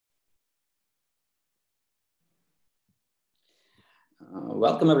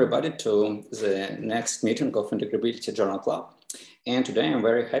Welcome everybody to the next meeting of Integrability Journal Club. And today I'm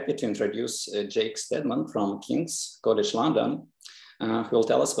very happy to introduce Jake Stedman from King's College London, who will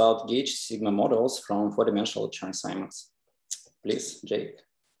tell us about gauge sigma models from four-dimensional Chern-Simons. Please, Jake.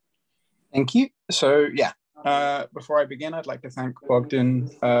 Thank you. So before I begin, I'd like to thank Bogdan,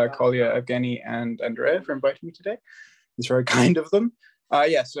 Kolya, Evgeny, and Andrea for inviting me today. It's very kind of them.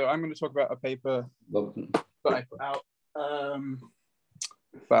 So I'm going to talk about a paper that I put out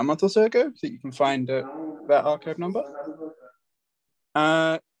about a month or so ago, that you can find that archive number.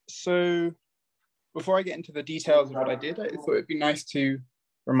 So before I get into the details of what I did, I thought it'd be nice to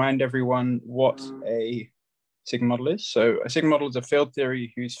remind everyone what a sigma model is. So a sigma model is a field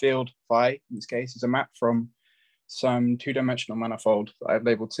theory whose field phi, in this case, is a map from some two-dimensional manifold that I've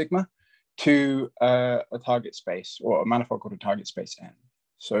labeled sigma to a target space, or a manifold called a target space N.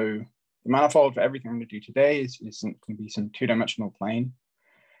 So the manifold for everything I'm going to do today can be some two-dimensional plane,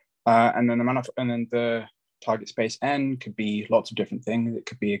 and then the target space N could be lots of different things. It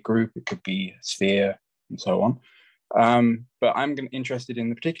could be a group, it could be a sphere, and so on. But I'm interested in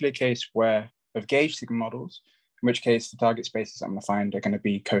the particular case of gauge sigma models, in which case the target spaces I'm going to find are going to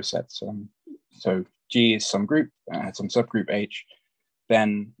be cosets. So G is some group, some subgroup H,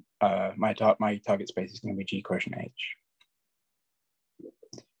 then my target space is going to be G quotient H.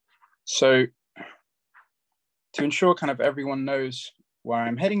 So to ensure kind of everyone knows where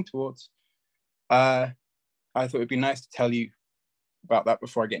I'm heading towards, I thought it'd be nice to tell you about that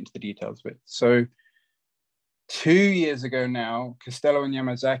before I get into the details of it. So 2 years ago now, Costello and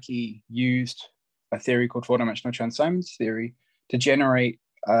Yamazaki used a theory called four-dimensional Chern-Simons theory to generate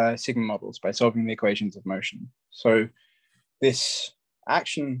sigma models by solving the equations of motion. So this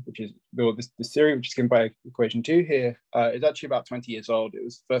action, which is this theory, which is given by equation 2 here, is actually about 20 years old. It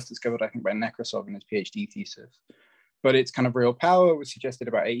was first discovered, I think, by Nekrasov in his PhD thesis. But its kind of real power was suggested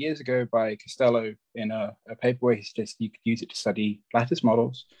about 8 years ago by Costello in a paper where he suggested you could use it to study lattice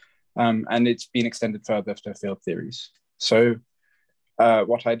models. And it's been extended further to field theories. So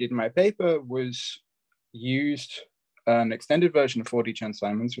what I did in my paper was used an extended version of 4D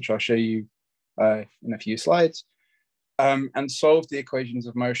Chern-Simons, which I'll show you in a few slides, and solved the equations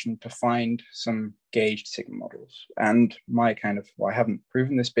of motion to find some gauged sigma models. And I haven't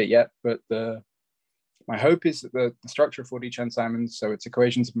proven this bit yet, but my hope is that the structure of 4D Chern-Simons, so its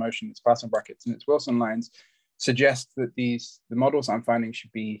equations of motion, its Poisson brackets, and its Wilson lines, suggest that the models I'm finding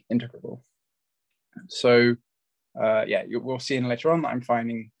should be integrable. So we'll see later on that I'm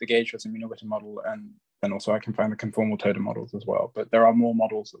finding the gauge Wilson Witten model, and then also I can find the conformal total models as well. But there are more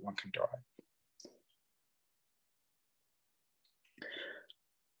models that one can derive.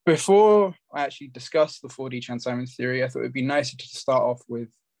 Before I actually discuss the 4D Chern-Simons theory, I thought it would be nicer to start off with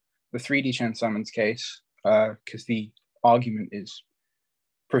the 3D Chern-Simons case, because the argument is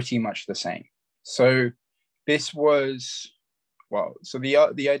pretty much the same. So this was,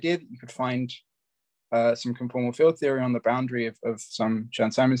 the idea that you could find some conformal field theory on the boundary of some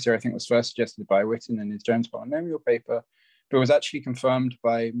Chern-Simons theory, I think, was first suggested by Witten in his Jones polynomial paper, but was actually confirmed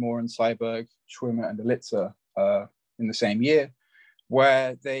by Moore and Seiberg, Schwimmer and Elitzer in the same year,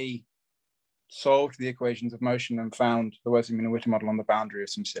 where they solved the equations of motion and found the Wilson-Witten model on the boundary of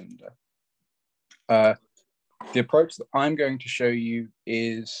some cylinder. The approach that I'm going to show you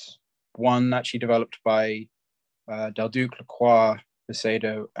is one actually developed by Del Duque, Lacroix,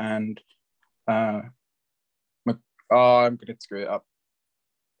 Becedo, and I'm going to screw it up.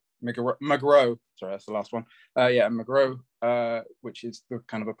 McGraw, sorry, that's the last one. McGraw, which is the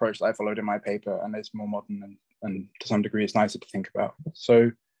kind of approach that I followed in my paper, and is more modern and to some degree is nicer to think about.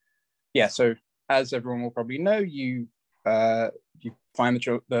 So as everyone will probably know, you find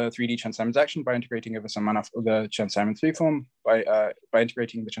the 3D Chern-Simons action by integrating over some manifold, the Chern-Simons 3 form, by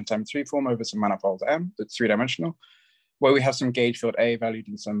integrating the Chern-Simons 3 form over some manifold M that's three-dimensional, where we have some gauge field A valued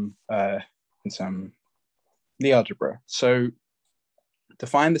in some Lie algebra. So to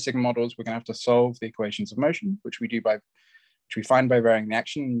find the sigma models, we're going to have to solve the equations of motion, which we find by varying the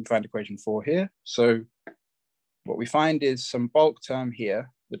action. You find equation 4 here. So what we find is some bulk term here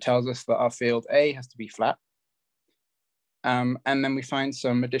that tells us that our field A has to be flat. And then we find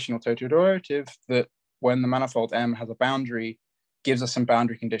some additional total derivative that, when the manifold M has a boundary, gives us some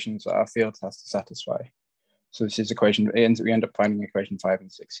boundary conditions that our field has to satisfy. So this is equation, we end up finding equation 5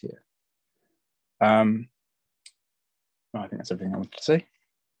 and 6 here. I think that's everything I wanted to say.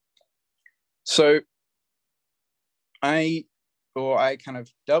 So I kind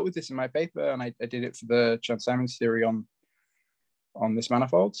of dealt with this in my paper, and I did it for the Chern-Simons theory on this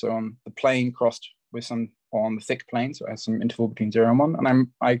manifold. So on the plane crossed with some on the thick plane, so it has some interval between 0 and 1, and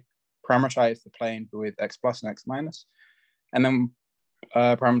I parameterized the plane with x plus and x minus, and then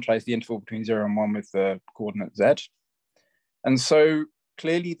parameterize the interval between 0 and 1 with the coordinate z. And so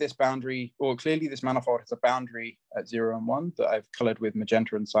clearly this boundary, or clearly this manifold has a boundary at 0 and 1 that I've colored with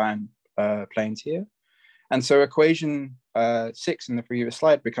magenta and cyan planes here. And so equation 6 in the previous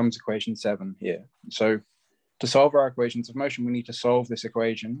slide becomes equation 7 here. So to solve our equations of motion, we need to solve this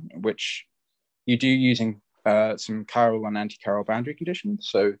equation, which you do using some chiral and anti-chiral boundary conditions.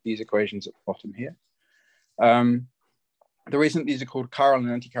 So these equations at the bottom here. The reason these are called chiral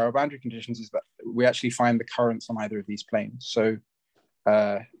and anti-chiral boundary conditions is that we actually find the currents on either of these planes. So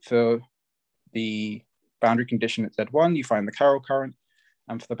for the boundary condition at Z1, you find the chiral current,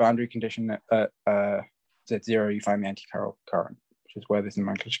 and for the boundary condition at Z0, you find the anti-chiral current, which is where this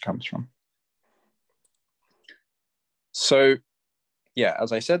nomenclature comes from. So yeah,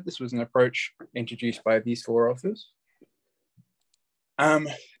 as I said, this was an approach introduced by these 4 authors.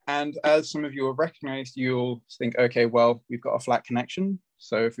 And as some of you have recognized, you'll think, okay, well, we've got a flat connection.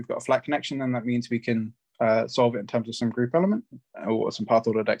 So if we've got a flat connection, then that means we can solve it in terms of some group element or some path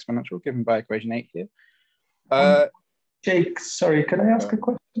ordered exponential given by equation 8 here. Jake, sorry, can I ask a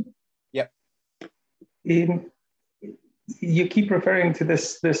question? Yep. You keep referring to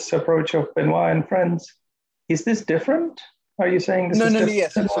this approach of Benoit and friends. Is this different? Are you saying this is different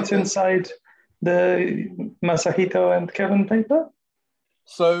yes. than what's inside the Masahito and Kevin paper?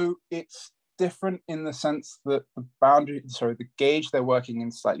 So it's different in the sense that the gauge they're working in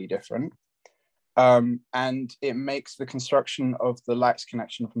is slightly different. And it makes the construction of the lax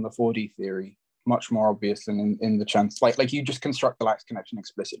connection from the 4D theory much more obvious than in the chance. Like you just construct the lax connection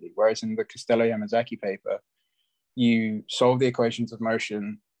explicitly, whereas in the Costello-Yamazaki paper, you solve the equations of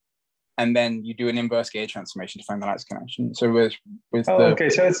motion and then you do an inverse gauge transformation to find the lax connection. So okay,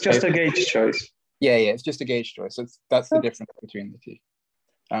 so it's just a gauge choice. Yeah, it's just a gauge choice. So that's the difference between the two.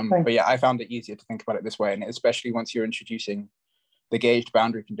 But yeah, I found it easier to think about it this way, and especially once you're introducing the gauged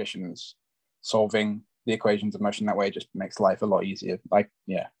boundary conditions, solving the equations of motion that way just makes life a lot easier. But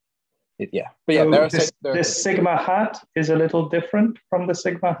yeah, so this sigma hat is a little different from the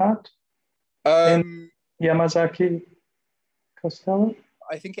sigma hat in Yamazaki Costello.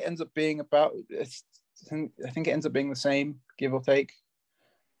 I think it ends up being I think it ends up being the same, give or take,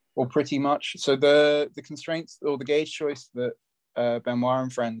 or pretty much. So the constraints or the gauge choice that Benoit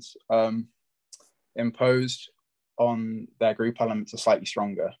and friends imposed on their group elements are slightly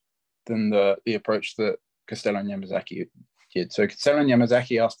stronger than the approach that Costello and Yamazaki did. So Costello and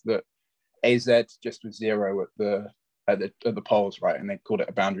Yamazaki asked that AZ just was 0 at the poles, right? And they called it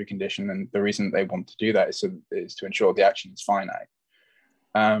a boundary condition. And the reason they want to do that is to ensure the action is finite.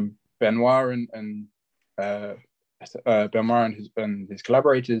 Benoit and his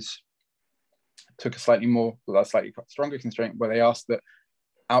collaborators took a slightly stronger constraint where they asked that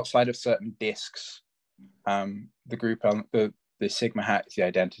outside of certain disks, the group element, the sigma hat is the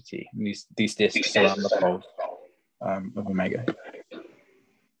identity, and these disks surround the poles of omega.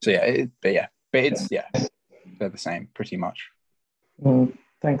 So yeah, they're the same pretty much.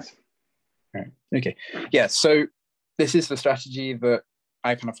 Thanks. All right. Okay. Yeah. So this is the strategy that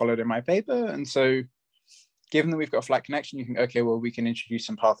I kind of followed in my paper, and so given that we've got a flat connection, you think, okay, well, we can introduce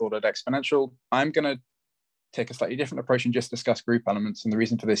some path ordered exponential. I'm going to take a slightly different approach and just discuss group elements. And the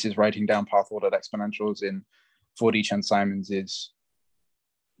reason for this is writing down path ordered exponentials in 4D Chern-Simons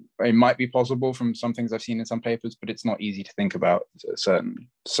it might be possible from some things I've seen in some papers, but it's not easy to think about, certainly.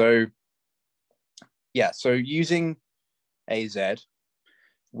 So yeah, so using AZ,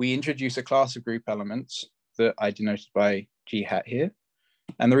 we introduce a class of group elements that I denoted by G hat here.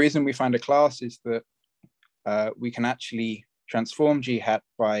 And the reason we find a class is that we can actually transform G hat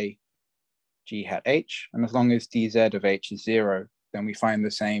by G hat H. And as long as dz of H is 0, then we find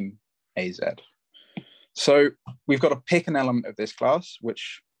the same AZ. So we've got to pick an element of this class,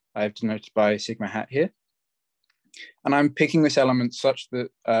 which I've denoted by sigma hat here. And I'm picking this element such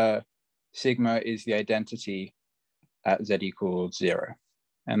that sigma is the identity at z equals 0.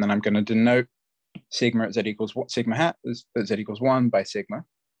 And then I'm going to denote sigma at z equals what sigma hat is at z equals 1 by sigma.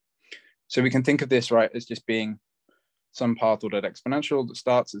 So we can think of this, right, as just being some path ordered exponential that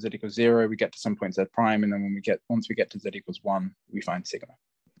starts at z equals 0, we get to some point z prime, and then once we get to z equals 1, we find sigma.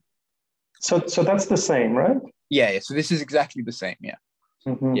 So that's the same, right? Yeah, so this is exactly the same, yeah.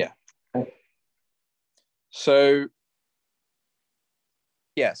 Mm-hmm. Yeah. So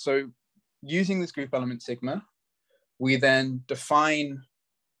using this group element sigma, we then define,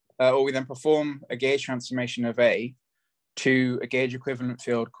 or we then perform a gauge transformation of A to a gauge equivalent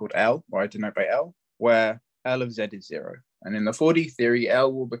field called L, or I denote by L, where L of Z is 0. And in the 4D theory,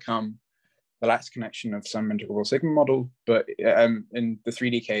 L will become the lattice connection of some integrable sigma model, but in the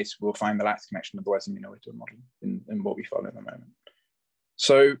 3D case, we'll find the lattice connection of the Weissman model in what we follow in a moment.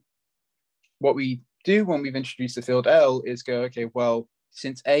 So what we do when we've introduced the field L is go, okay, well,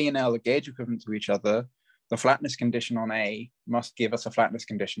 since A and L are gauge equivalent to each other, the flatness condition on A must give us a flatness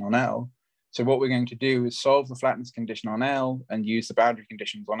condition on L. So what we're going to do is solve the flatness condition on L and use the boundary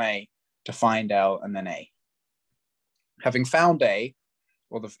conditions on A to find L and then A. Having found A,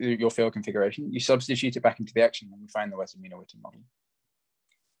 or your field configuration, you substitute it back into the action and we find the Westermüller-Witten model.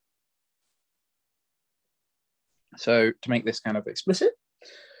 So to make this kind of explicit,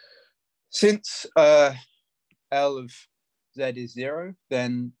 since L of Z is 0,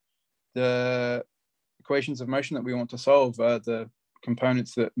 then the equations of motion that we want to solve are the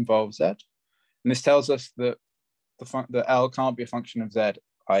components that involve Z. And this tells us that the L can't be a function of Z,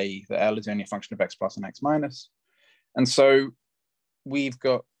 i.e. the L is only a function of X plus and X minus. And so we're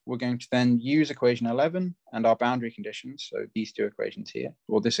going to then use equation 11 and our boundary conditions. So these two equations here,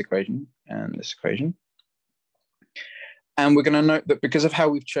 or this equation and this equation. And we're going to note that because of how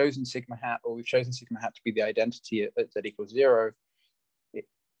we've chosen sigma hat, or we've chosen sigma hat to be the identity at Z equals 0, the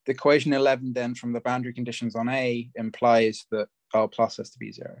equation 11 then from the boundary conditions on A implies that L plus has to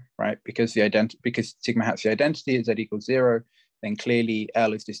be 0, right? Because sigma hat's the identity at Z equals 0, then clearly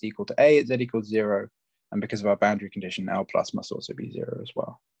L is just equal to A at Z equals 0. And because of our boundary condition, L plus must also be 0 as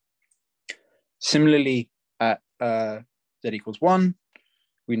well. Similarly, at Z equals 1,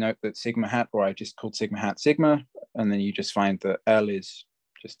 we note that sigma hat, or I just called sigma hat sigma, and then you just find that L is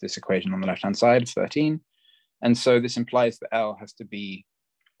just this equation on the left-hand side of 13. And so this implies that L has to be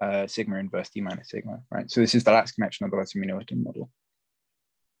sigma inverse D minus sigma, right? So this is the last connection of the Westermüller-Witten model.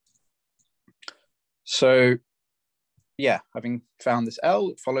 So yeah, having found this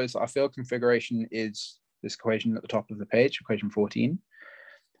L, it follows that our field configuration is this equation at the top of the page, equation 14.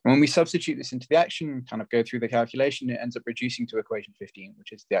 And when we substitute this into the action and kind of go through the calculation, it ends up reducing to equation 15,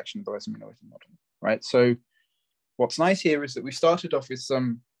 which is the action of the Westermüller-Witten model, right? So what's nice here is that we started off with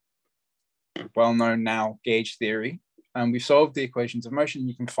some well-known now gauge theory, and we've solved the equations of motion.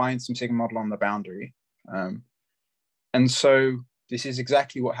 You can find some sigma model on the boundary. And so this is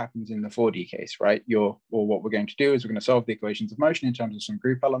exactly what happens in the 4D case, right? What we're going to do is we're going to solve the equations of motion in terms of some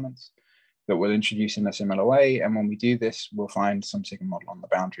group elements that we'll introduce in a similar way. And when we do this, we'll find some sigma model on the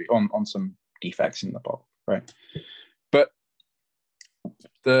boundary, on some defects in the bulk, right? But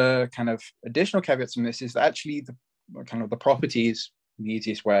the kind of additional caveats from this is that actually the properties, the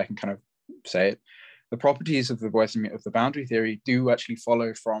easiest way I can kind of say it, the properties of the boundary theory do actually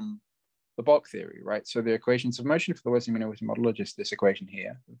follow from the bulk theory, right? So the equations of motion for the Westermüller-Witten model are just this equation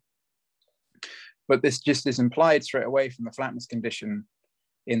here. But this just is implied straight away from the flatness condition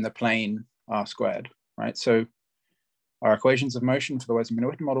in the plane R squared, right? So our equations of motion for the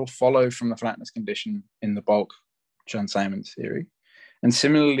Westermüller-Witten model follow from the flatness condition in the bulk Chern-Simons theory. And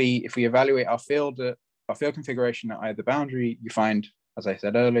similarly, if we evaluate our field configuration at either boundary, you find, as I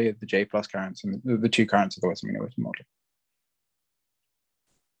said earlier, the J plus currents and the two currents of the Westermüller-Witten model.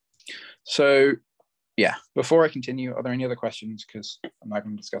 So yeah, before I continue, are there any other questions? Because I'm not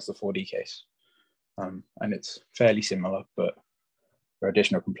going to discuss the 4D case. And it's fairly similar, but there are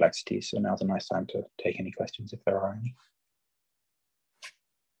additional complexities. So now's a nice time to take any questions if there are any.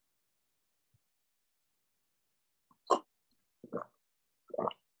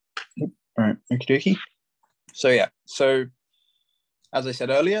 All right, okie dokie. So yeah, so as I said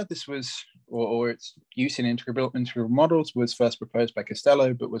earlier, this was, or its use in integral models was first proposed by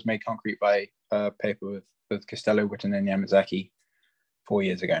Costello, but was made concrete by a paper with Costello, Witten, and Yamazaki 3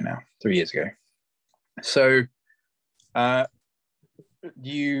 years ago. So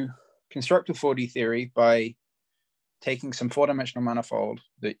you construct a 4D theory by taking some 4-dimensional manifold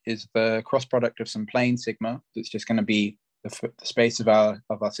that is the cross product of some plane sigma, that's just going to be the space of our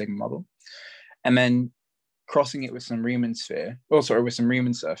sigma model, and then crossing it with some Riemann sphere, with some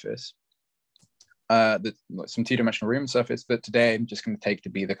Riemann surface, some 2-dimensional Riemann surface that today I'm just going to take to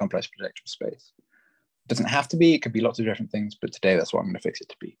be the complex projective space. It doesn't have to be, it could be lots of different things, but today that's what I'm going to fix it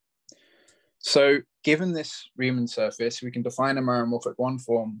to be. So given this Riemann surface, we can define a meromorphic one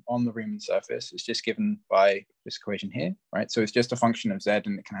form on the Riemann surface. It's just given by this equation here, right? So it's just a function of Z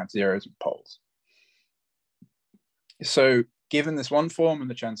and it can have zeros and poles. So given this one form and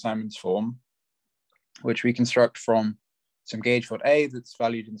the Chern-Simons form, which we construct from some gauge field A that's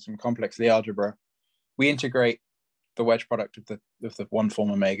valued in some complex Lie algebra, we integrate the wedge product of the one form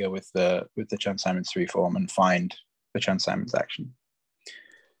omega with the Chern-Simons 3 form and find the Chern-Simons action.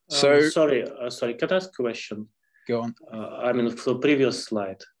 So sorry, can I ask a question? Go on. I mean, for the previous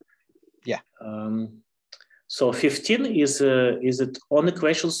slide. Yeah. So 15 is it on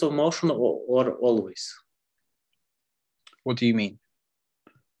equations of motion or always? What do you mean?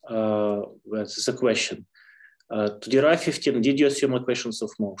 Well, this is a question. To derive 15, did you assume equations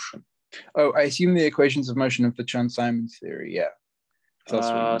of motion? Oh, I assume the equations of motion of the Chern-Simons theory, yeah.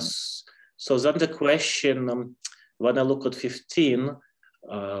 So then the question, when I look at 15,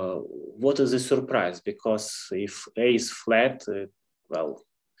 what is the surprise? Because if A is flat, well,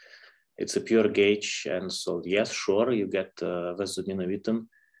 it's a pure gauge. And so, yes, sure, you get Vesubino-Witten.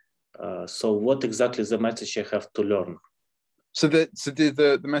 So what exactly is the message I have to learn? So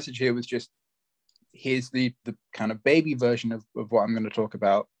the message here was just, here's the kind of baby version of what I'm going to talk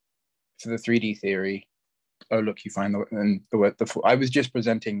about for the 3D theory. Oh, look, you find I was just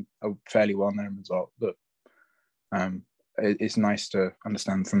presenting a fairly well-known result that it's nice to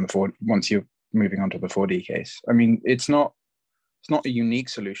understand from once you're moving on to the 4D case. I mean, it's not a unique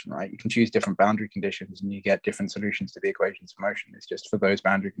solution, right? You can choose different boundary conditions and you get different solutions to the equations of motion. It's just for those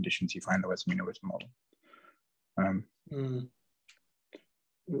boundary conditions you find the Vesubino-Witten model.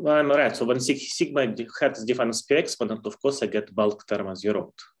 Well, I'm right. So when sigma has defined sphere exponent, of course I get bulk term as you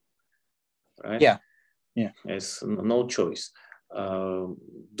wrote, right? Yeah. It's no choice.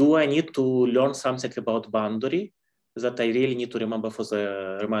 Do I need to learn something about boundary that I really need to remember for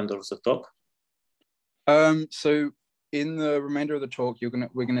the remainder of the talk? So in the remainder of the talk,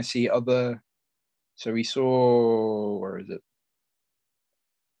 we're gonna see other. So we saw, where is it?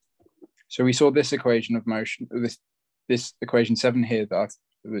 So we saw this equation of motion, this equation 7 here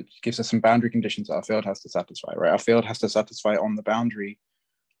which gives us some boundary conditions that our field has to satisfy, right? Our field has to satisfy on the boundary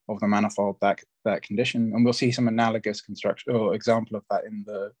of the manifold that condition, and we'll see some analogous construction or example of that in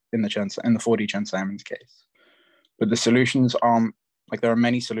the 4D Chern-Simons case. But the solutions aren't like, there are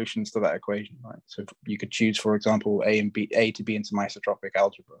many solutions to that equation, right? So you could choose, for example, A to be in some isotropic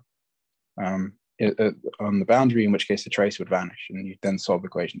algebra on the boundary, in which case the trace would vanish, and you then solve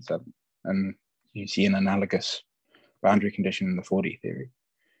equation 7, and you see an analogous boundary condition in the 4D theory.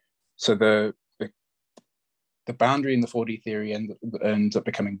 So the boundary in the 4D theory ends up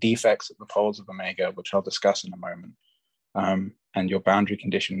becoming defects at the poles of omega, which I'll discuss in a moment. And your boundary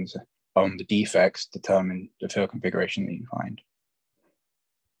conditions on the defects determine the field configuration that you find.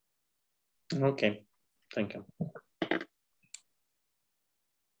 Okay, thank you.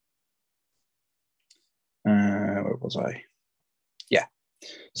 Where was I? Yeah.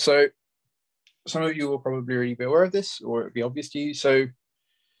 So some of you will probably already be aware of this, or it'll be obvious to you. So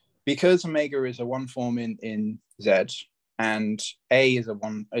because omega is a one form in Z, and A is a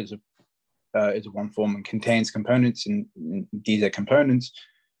one form and contains components in dz components,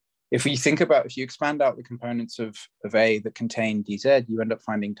 if you expand out the components of A that contain dz, you end up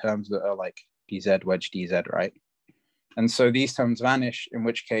finding terms that are like dz wedge dz, right? And so these terms vanish, in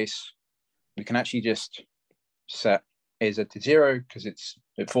which case we can actually just set AZ to 0 because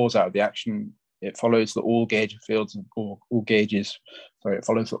it falls out of the action. It follows that all gauge fields or all gauges, sorry, it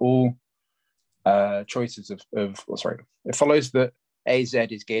follows that all choices it follows that AZ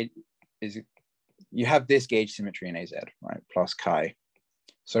you have this gauge symmetry in AZ, right, plus chi.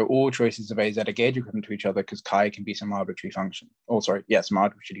 So all choices of AZ are gauge equivalent to each other because chi can be some arbitrary function. Some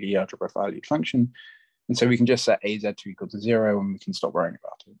arbitrarily algebra valued function. And so we can just set AZ to equal to 0 and we can stop worrying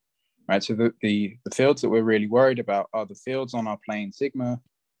about it. Right. So the fields that we're really worried about are the fields on our plane sigma,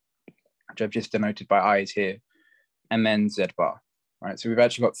 which I've just denoted by i's here, and then Z bar. Right. So we've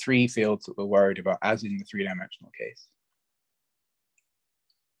actually got 3 fields that we're worried about, as in the 3-dimensional case.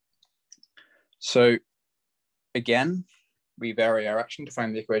 So again, we vary our action to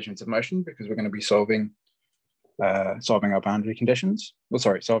find the equations of motion because we're going to be solving our boundary conditions.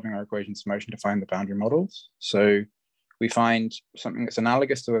 Solving our equations of motion to find the boundary models. So we find something that's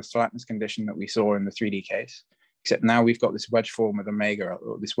analogous to the slackness condition that we saw in the 3D case, except now we've got this wedge form with omega,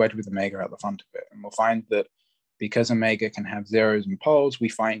 or this wedge with omega out the front of it. And we'll find that because omega can have zeros and poles, we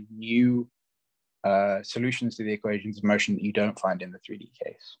find new solutions to the equations of motion that you don't find in the 3D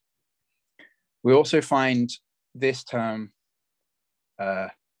case. We also find this term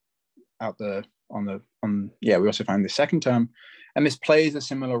we also find the second term, and this plays a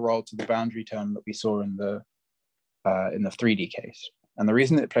similar role to the boundary term that we saw in the 3D case. And the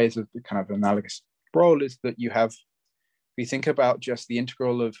reason it plays a kind of analogous role is that if you think about just the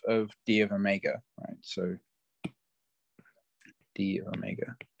integral of d of omega, right? So d of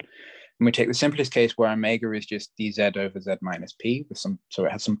omega. And we take the simplest case where omega is just dz over z minus p, so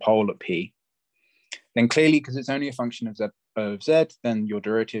it has some pole at p. Then clearly, because it's only a function of z, then your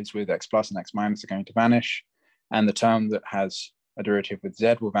derivatives with x plus and x minus are going to vanish. And the term that has a derivative with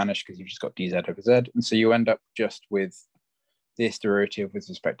z will vanish because you've just got dz over z. And so you end up just with this derivative with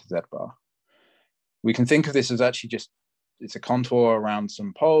respect to z bar. We can think of this as actually it's a contour around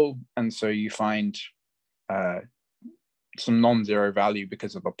some pole. And so you find some non-zero value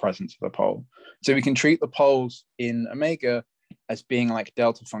because of the presence of the pole. So we can treat the poles in omega as being like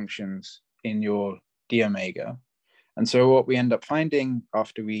delta functions in your d omega. And so what we end up finding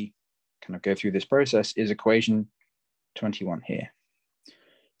after we kind of go through this process is equation 21 here.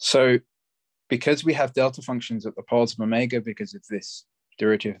 So because we have delta functions at the poles of omega because of this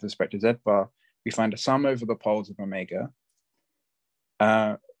derivative with respect to z bar, we find a sum over the poles of omega.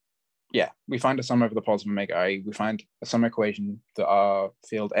 We find a sum over the poles of omega, i.e. we find a sum equation that our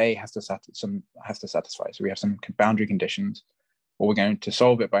field A has to satisfy. So we have some boundary conditions, or we're going to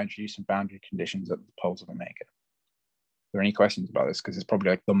solve it by introducing boundary conditions at the poles of omega. Are there any questions about this? Because it's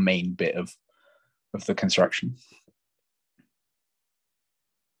probably like the main bit of the construction.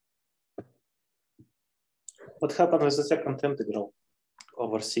 What happened with the second integral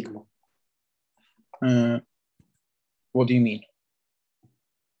over sigma? What do you mean?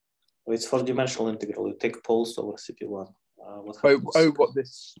 It's four-dimensional integral. You take poles over CP1. What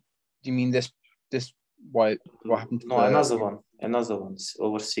this? Do you mean this? What happened to another one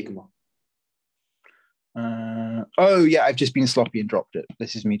over sigma. I've just been sloppy and dropped it.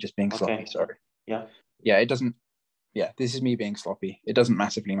 This is me just being sloppy. Sorry. Yeah. It doesn't. Yeah, this is me being sloppy. It doesn't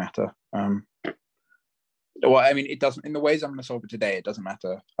massively matter. Well, I mean, it doesn't. In the ways I'm going to solve it today, it doesn't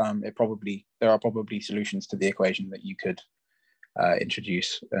matter. There are probably solutions to the equation that you could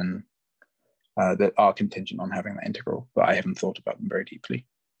introduce and that are contingent on having that integral, but I haven't thought about them very deeply.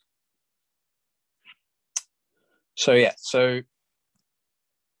 So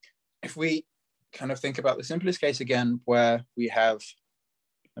if we kind of think about the simplest case again, where we have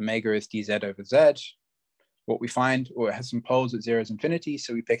omega is dz over z, what we find, or it has some poles at 0 is infinity,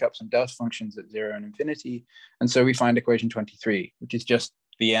 so we pick up some delta functions at 0 and infinity, and so we find equation 23, which is just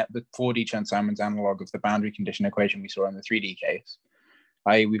the 4D Chern-Simons analog of the boundary condition equation we saw in the 3D case.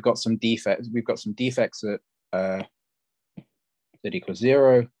 We've got some defects at z equals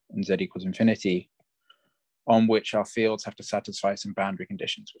 0 and z equals infinity, on which our fields have to satisfy some boundary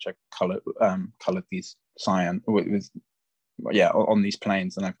conditions, which I colored these cyan on these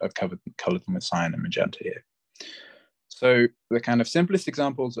planes, and I've colored them with cyan and magenta here. So the kind of simplest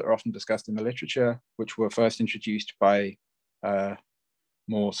examples that are often discussed in the literature, which were first introduced by Wood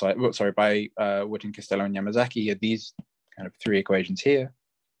and Costello and Yamazaki, are these kind of three equations here.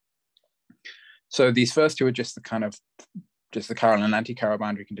 So these first two are just the chiral and anti-chiral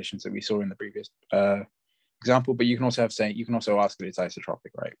boundary conditions that we saw in the previous example, but you can also ask that it's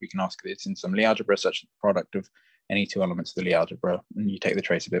isotropic, right? We can ask that it's in some Lie algebra such as the product of any two elements of the Lie algebra, and you take the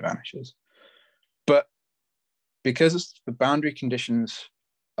trace if it vanishes. But because the boundary conditions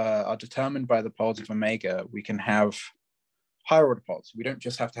are determined by the poles of omega, we can have higher order poles. We don't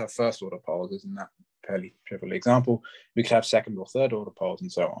just have to have first order poles, as in that fairly trivial example. We could have second or third order poles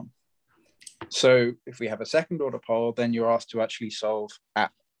and so on. So if we have a second order pole, then you're asked to actually solve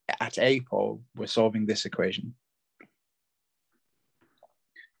at a pole, we're solving this equation.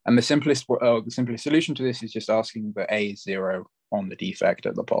 And the simplest solution to this is just asking that A is 0 on the defect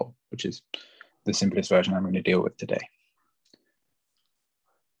at the pole, which is the simplest version I'm going to deal with today.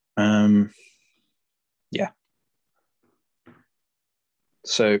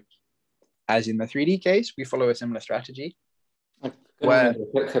 So as in the 3D case, we follow a similar strategy. Can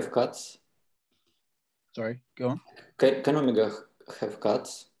omega have cuts? Sorry, go on. Can omega have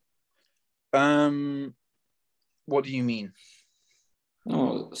cuts? What do you mean?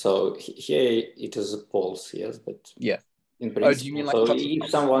 No, so here it is poles, yes, but yeah. In principle, do you mean like so if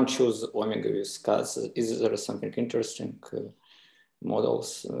someone chooses omega with cuts, is there something interesting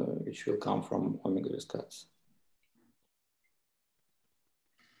models which will come from omega with cuts?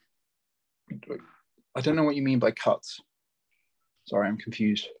 I don't know what you mean by cuts. Sorry, I'm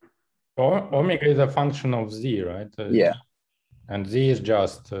confused. Omega is a function of z, right? Yeah. And z is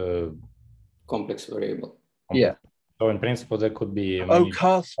just complex variable. Yeah. So in principle, there could be.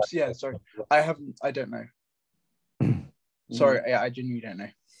 Cusps. Yeah. Sorry, I don't know. Sorry, I genuinely don't know.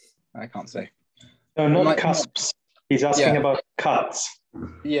 I can't say. No, not cusps. He's asking about cuts.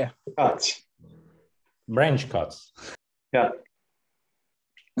 Yeah. Cuts. Branch cuts. Yeah.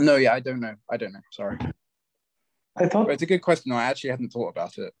 No, yeah, I don't know. Sorry. I thought it's a good question. No, I actually hadn't thought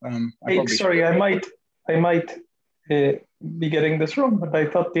about it. I might be getting this wrong, but I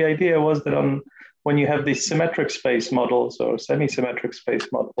thought the idea was that when you have these symmetric space models or semi-symmetric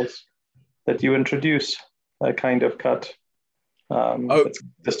space models, that you introduce a kind of cut that's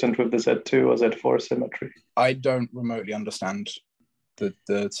consistent with the Z2 or Z4 symmetry. I don't remotely understand the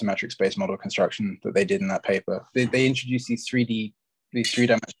symmetric space model construction that they did in that paper. They introduced these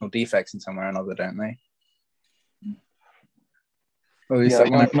three-dimensional defects in somewhere or another, don't they? I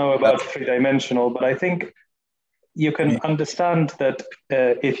don't know about three-dimensional, but I think you can understand that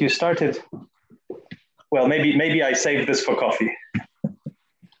if you started, well, maybe I saved this for coffee.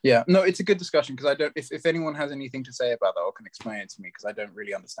 Yeah, no, it's a good discussion because I don't, if anyone has anything to say about that or can explain it to me, because I don't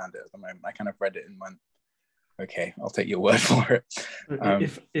really understand it at the moment. I kind of read it and went, okay, I'll take your word for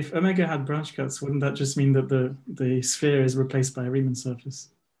it. If omega had branch cuts, wouldn't that just mean that the sphere is replaced by a Riemann surface?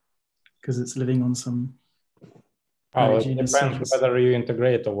 Because it's living on some it homogeneous depends surface. whether you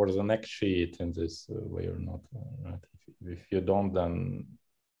integrate over the next sheet in this way or not. Right? If you don't, then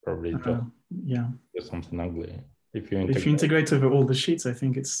probably just something ugly. If you integrate over all the sheets, I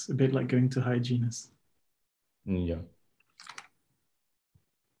think it's a bit like going to high genus. Yeah.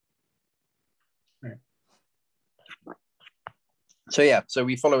 So yeah, so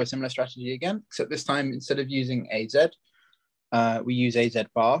we follow a similar strategy again, except this time instead of using AZ, we use AZ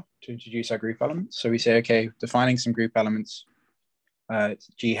bar to introduce our group elements. So we say, okay, defining some group elements,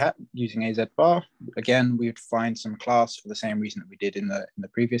 G hat using AZ bar. Again, we would find some class for the same reason that we did in the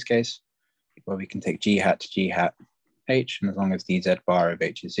previous case, where we can take G hat to G hat H, and as long as DZ bar of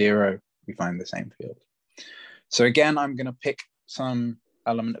H is 0, we find the same field. So again, I'm going to pick some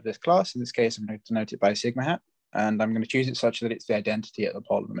element of this class. In this case, I'm going to denote it by sigma hat, and I'm going to choose it such that it's the identity at the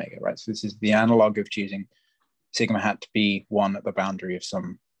pole of omega, right? So this is the analog of choosing sigma hat to be 1 at the boundary of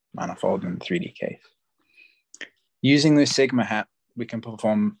some manifold in the 3D case. Using this sigma hat, we can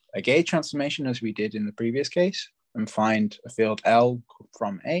perform a gauge transformation as we did in the previous case and find a field L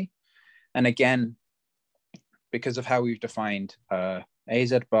from A. And again, because of how we've defined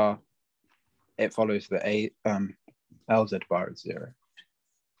AZ bar, it follows that LZ bar is 0.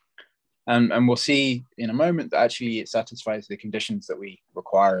 And we'll see in a moment that actually it satisfies the conditions that we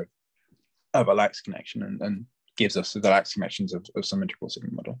require of a lax connection and gives us the lax connections of some integral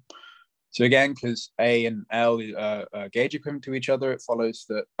sigma model. So again, because A and L are gauge equivalent to each other, it follows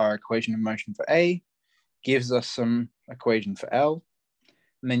that our equation of motion for A gives us some equation for L.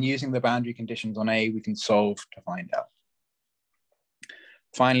 And then using the boundary conditions on A, we can solve to find L.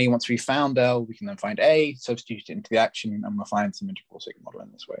 Finally, once we found L, we can then find A, substitute it into the action, and we'll find some integral sigma model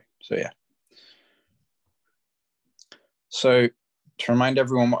in this way. So yeah. So to remind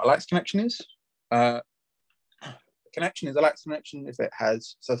everyone what a lax connection is, a connection is a lax connection if it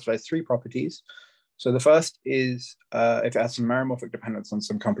satisfies 3 properties. So the first is if it has some meromorphic dependence on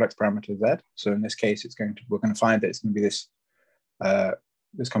some complex parameter Z. So in this case, we're going to find that it's going to be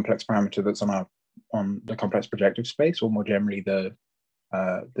this complex parameter that's on the complex projective space, or more generally the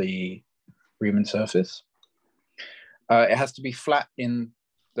Riemann surface. It has to be flat in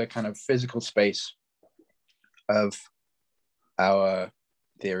the kind of physical space of our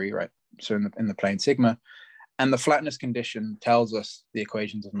theory, right? So in the plane sigma, and the flatness condition tells us the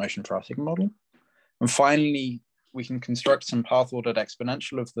equations of motion for our sigma model. And finally, we can construct some path-ordered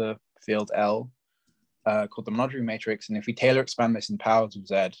exponential of the field L called the monodromy matrix. And if we Taylor expand this in powers of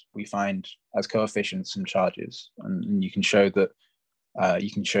Z, we find as coefficients some charges. And you can show that,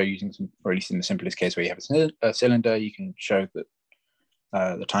 using some, or at least in the simplest case where you have a cylinder, you can show that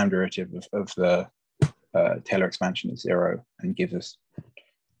the time derivative of the Taylor expansion is 0 and gives us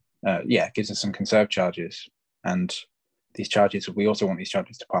some conserved charges. And these charges, we also want these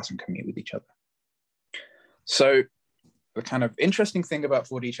charges to pass and commute with each other. So the kind of interesting thing about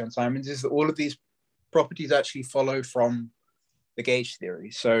 4D Chern-Simons is that all of these properties actually follow from the gauge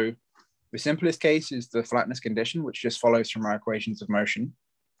theory. So the simplest case is the flatness condition, which just follows from our equations of motion.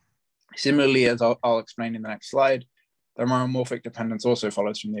 Similarly, as I'll explain in the next slide, the meromorphic dependence also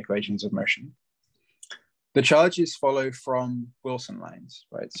follows from the equations of motion. The charges follow from Wilson lines,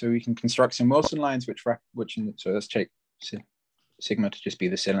 right? So we can construct some Wilson lines, so let's take sigma to just be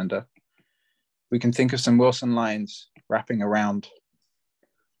the cylinder. We can think of some Wilson lines wrapping around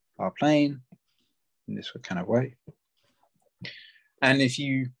our plane in this kind of way. And if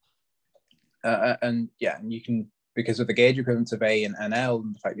you, you can, because of the gauge equivalence of A and L,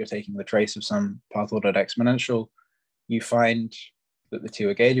 and the fact you're taking the trace of some path-ordered exponential, you find that the two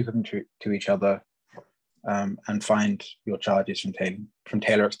are gauge equivalent to each other, and find your charges from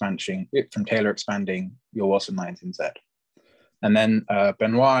Taylor expanding your Wilson lines in Z. And then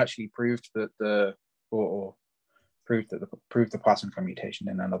Benoit actually proved that proved the Poisson commutation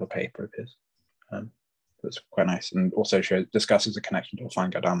in another paper of his. That's quite nice, and also discusses a connection to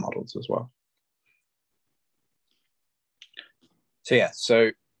affine Godin models as well. So yeah,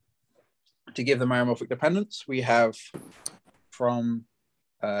 so to give the meromorphic dependence, we have from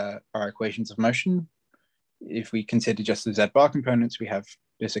our equations of motion, if we consider just the Z bar components, we have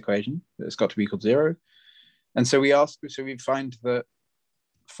this equation that's got to be equal to 0. And so we find that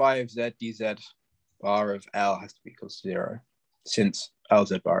phi of Z dz bar of L has to be equal to 0, since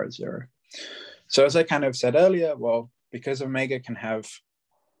LZ bar is 0. So as I kind of said earlier, well, because omega can have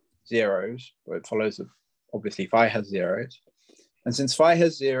zeros, well, it follows that obviously phi has zeros. And since phi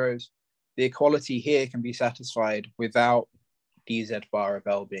has zeros, the equality here can be satisfied without dz bar of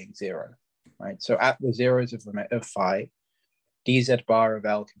L being zero, right? So at the zeros of phi, dz bar of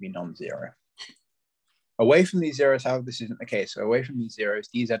L can be non-zero. Away from these zeros, however, this isn't the case. So away from these zeros,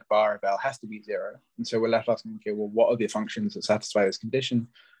 dz bar of L has to be zero. And so we're left asking, okay, well, what are the functions that satisfy this condition?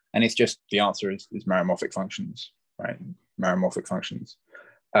 And it's just, the answer is meromorphic functions, right? Meromorphic functions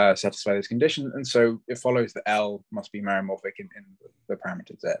satisfy this condition. And so it follows that L must be meromorphic in the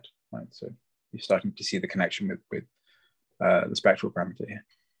parameter Z, right? So you're starting to see the connection with the spectral parameter here.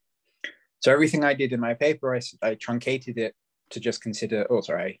 So everything I did in my paper, I truncated it to just consider,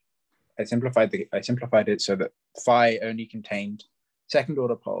 I simplified it so that phi only contained second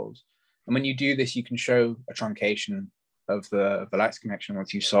order poles. And when you do this, you can show a truncation of the lattice connection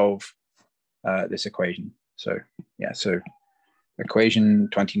once you solve this equation. So yeah, so equation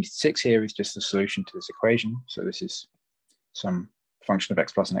 26 here is just the solution to this equation. So this is some function of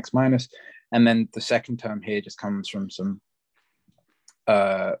x plus and x minus. And then the second term here just comes from some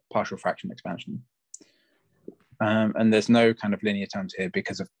partial fraction expansion. And there's no kind of linear terms here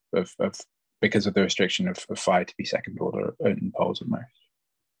because of the restriction of phi to be second order in poles at most.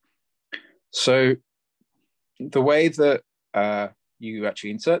 So the way that you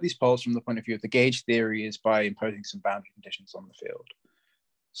actually insert these poles from the point of view of the gauge theory is by imposing some boundary conditions on the field.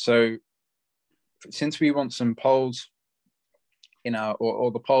 So since we want some poles in our,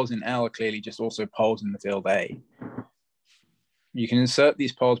 or the poles in L are clearly just also poles in the field A, you can insert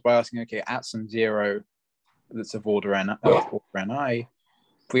these poles by asking, okay, at some zero that's of order Ni,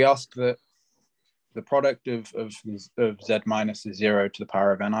 if we ask that the product of Z minus is 0 to the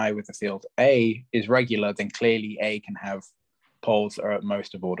power of Ni with the field A is regular, then clearly A can have poles that are at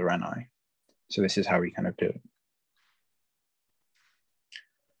most of order Ni. So this is how we kind of do it.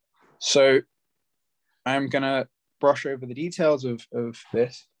 So I'm going to brush over the details of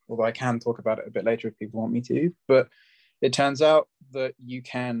this, although I can talk about it a bit later if people want me to. But it turns out that you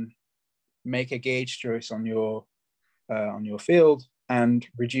can make a gauge choice on your field and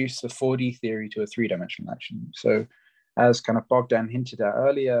reduce the 4D theory to a three-dimensional action. So as kind of Bogdan hinted at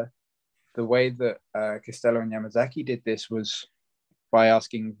earlier, the way that Costello and Yamazaki did this was by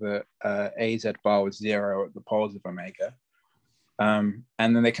asking that AZ bar was 0 at the poles of omega. And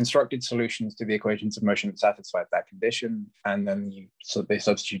then they constructed solutions to the equations of motion that satisfied that condition. And then they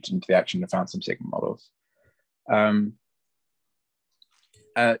substituted into the action and found some sigma models.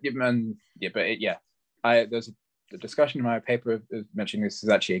 There's a discussion in my paper mentioning this is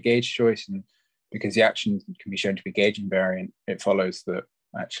actually a gauge choice, and because the action can be shown to be gauge invariant, it follows that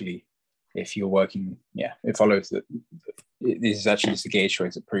actually, if you're working, it follows that this is actually just a gauge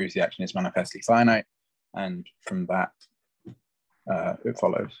choice that proves the action is manifestly finite, and from that, it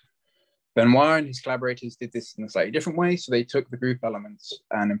follows. Benoit and his collaborators did this in a slightly different way. So they took the group elements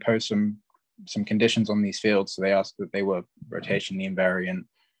and imposed some conditions on these fields. So they asked that they were rotationally invariant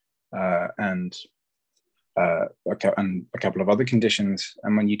and a couple of other conditions.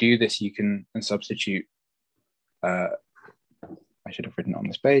 And when you do this, you can substitute, I should have written it on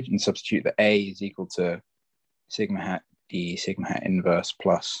this page, and substitute that A is equal to sigma hat D sigma hat inverse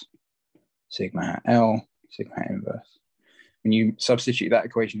plus sigma hat L sigma hat inverse. When you substitute that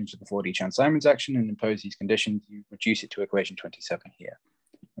equation into the 4D Chern-Simons action and impose these conditions, you reduce it to equation 27 here,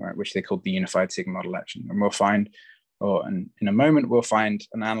 right, which they called the unified sigma model action. And we'll find, in a moment, we'll find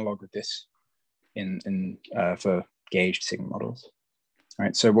an analog of this for gauged sigma models.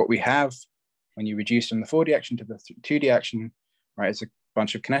 Right, so what we have when you reduce from the 4D action to the 2D action, right, is a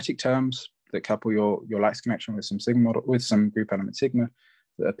bunch of kinetic terms that couple your lattice connection with some sigma model, with some group element sigma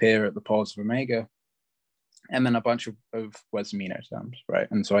that appear at the poles of omega, and then a bunch of Wess-Zumino terms, right?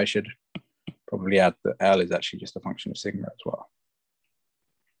 And so I should probably add that L is actually just a function of sigma as well.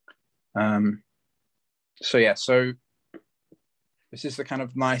 So this is the kind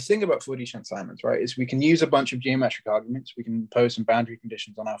of nice thing about 4D Chern-Simons, right? Is we can use a bunch of geometric arguments. We can pose some boundary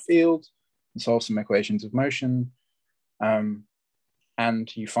conditions on our field and solve some equations of motion. And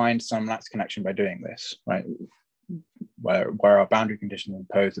you find some lattice connection by doing this, right? Where our boundary conditions are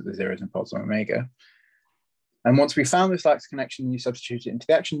imposed at the zeros and poles of omega. And once we found this lattice connection, you substitute it into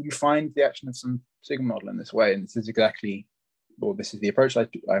the action, you find the action of some sigma model in this way. And this is exactly, well, this is the approach I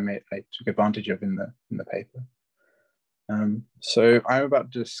took advantage of in the paper. So I'm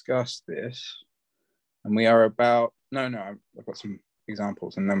about to discuss this, and we are about, I've got some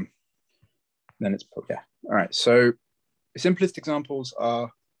examples, and then it's, yeah. All right, so the simplest examples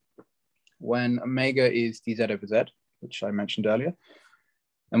are when omega is dz over z, which I mentioned earlier.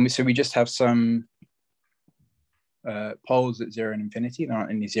 And so we just have some poles at 0 and infinity. There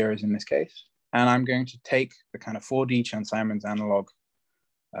aren't any zeros in this case. And I'm going to take the kind of 4D Chern-Simons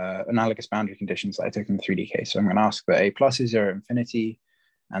analogous boundary conditions that I took in the 3D case. So I'm going to ask that A plus is 0 at infinity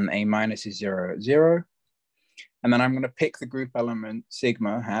and A minus is 0 at 0. And then I'm going to pick the group element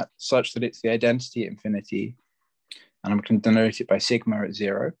sigma hat such that it's the identity at infinity. And I'm going to denote it by sigma at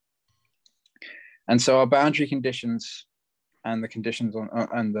 0. And so our boundary conditions and the conditions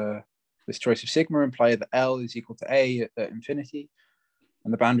on this choice of sigma imply that L is equal to A at infinity.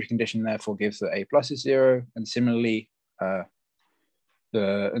 And the boundary condition therefore gives that A plus is 0. And similarly, at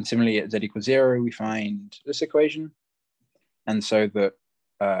Z equals 0, we find this equation. And so that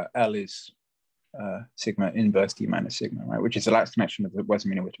L is sigma inverse D minus sigma, right? Which is the lax connection of the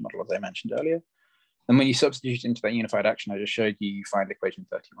Wesenmüller-Witte model, as I mentioned earlier. And when you substitute into that unified action I just showed you, you find equation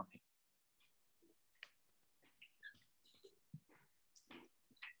 31 here.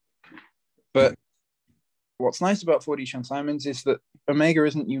 But what's nice about 4D Chern-Simons is that omega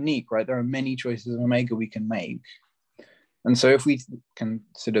isn't unique, right? There are many choices of omega we can make. And so if we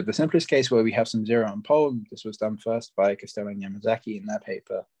consider the simplest case where we have some 0 on pole, this was done first by Costello and Yamazaki in their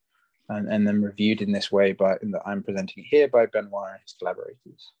paper, and then reviewed in this way that I'm presenting here by Benoit and his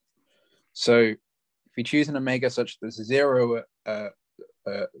collaborators. So if we choose an omega such that there's a 0 at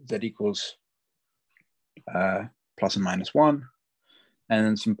Z equals plus or minus 1, and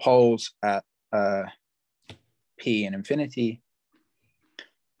then some poles at P and infinity.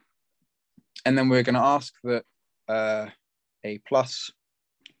 And then we're going to ask that A plus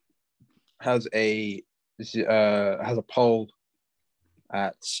has a pole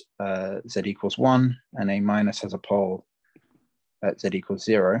at Z equals 1, and A minus has a pole at Z equals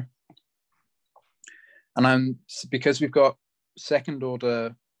 0. And because we've got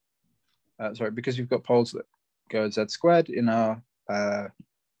because we've got poles that go at Z squared in our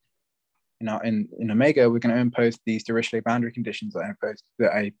in omega, we're going to impose these Dirichlet boundary conditions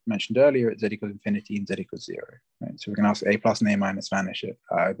that I mentioned earlier at Z equals infinity and Z equals 0. Right? So we're going to ask A plus and A minus vanish at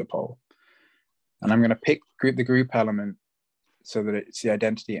either pole. And I'm going to pick the group element so that it's the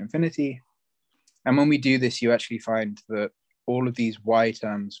identity at infinity. And when we do this, you actually find that all of these Y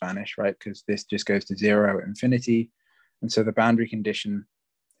terms vanish, right? Because this just goes to 0 at infinity. And so the boundary condition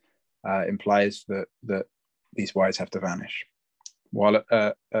implies that these Y's have to vanish. While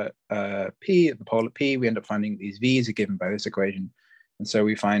at P, at the pole at P, we end up finding these V's are given by this equation. And so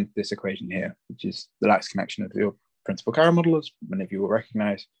we find this equation here, which is the lax connection of the principal Caron model, as many of you will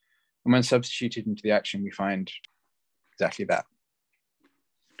recognize. And when substituted into the action, we find exactly that.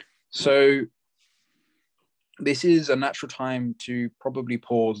 So this is a natural time to probably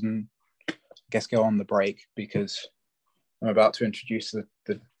pause and I guess go on the break, because I'm about to introduce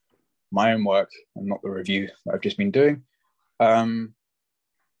my own work and not the review that I've just been doing. And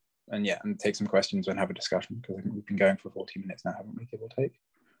take some questions and have a discussion, because I think we've been going for 40 minutes now, haven't we, give or take?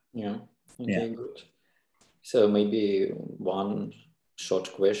 Yeah, okay, good. So maybe one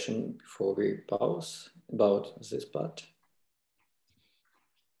short question before we pause about this part.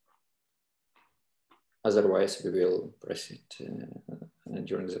 Otherwise, we will proceed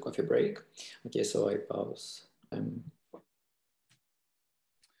during the coffee break. Okay, so I pause.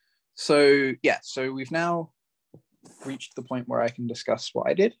 So we've now reached the point where I can discuss what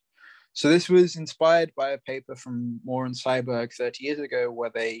I did. So this was inspired by a paper from Moore and Seiberg 30 years ago, where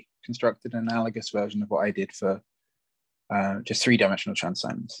they constructed an analogous version of what I did for just 3-dimensional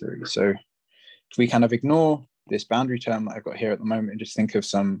Chern-Simons theory. So if we kind of ignore this boundary term that I've got here at the moment and just think of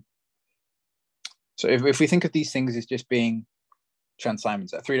some, so if we think of these things as just being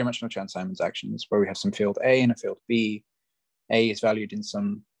Chern-Simons, 3-dimensional Chern-Simons actions, where we have some field A and a field B, A is valued in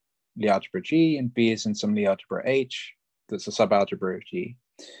some Lie algebra G and B is in some Lie algebra H, that's a subalgebra of G.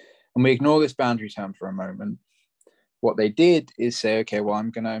 And we ignore this boundary term for a moment. What they did is say, okay, well,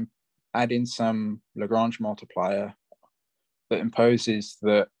 I'm going to add in some Lagrange multiplier that imposes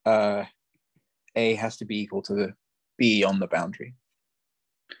that A has to be equal to the B on the boundary.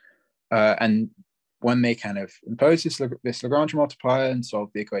 And when they kind of impose this Lagrange multiplier and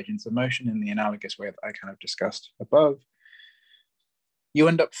solve the equations of motion in the analogous way that I kind of discussed above, you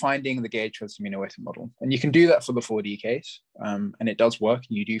end up finding the gauge Wesenmüller-Witte model. And you can do that for the 4D case, and it does work,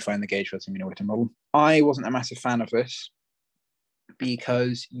 and you do find the gauge Wesenmüller-Witte model. I wasn't a massive fan of this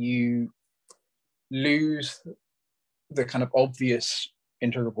because you lose the kind of obvious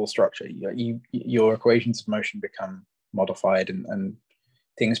integrable structure. Your equations of motion become modified and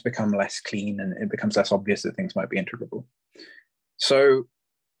things become less clean, and it becomes less obvious that things might be integrable. So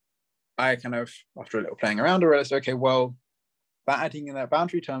I kind of, after a little playing around, I realized, okay, well, that adding in that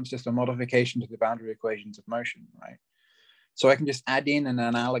boundary term is just a modification to the boundary equations of motion, right? So I can just add in an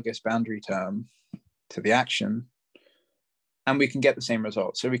analogous boundary term to the action, and we can get the same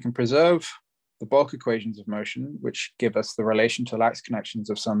result. So we can preserve the bulk equations of motion, which give us the relation to lax connections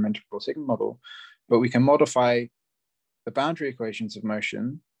of some integral sigma model, but we can modify the boundary equations of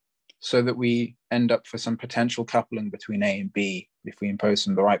motion so that we end up for some potential coupling between A and B if we impose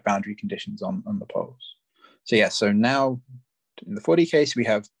some of the right boundary conditions on the poles. So yeah, so now in the 4D case, we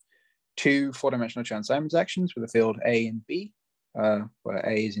have two four-dimensional Chern-Simons actions with a field A and B, where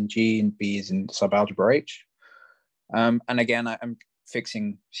A is in G and B is in subalgebra H. And again, I'm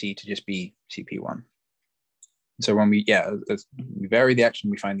fixing C to just be CP1. So when we vary the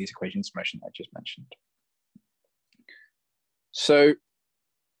action, we find these equations of motion I just mentioned. So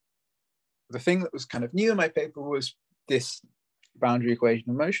the thing that was kind of new in my paper was this boundary equation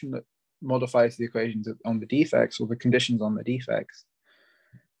of motion that modifies the equations on the defects, or the conditions on the defects.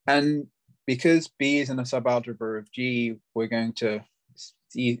 And because B is in a subalgebra of G, we're going to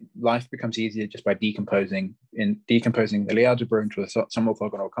see life becomes easier just by decomposing the Lie algebra into a some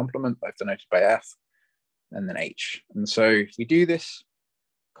orthogonal complement, I've denoted by F, and then H. And so if we do this,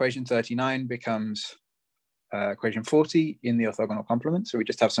 equation 39 becomes equation 40 in the orthogonal complement. So we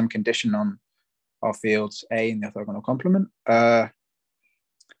just have some condition on our fields A in the orthogonal complement.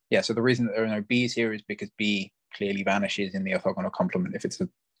 So the reason that there are no B's here is because B clearly vanishes in the orthogonal complement if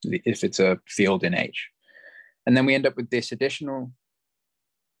it's a field in H. And then we end up with this additional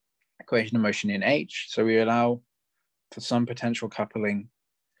equation of motion in H. So we allow for some potential coupling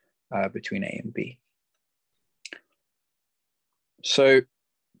between A and B. So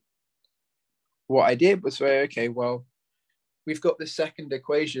what I did was say, okay, well, we've got this second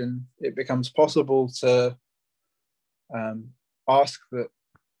equation. It becomes possible to ask that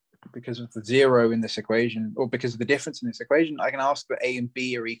because of the zero in this equation, or because of the difference in this equation, I can ask that A and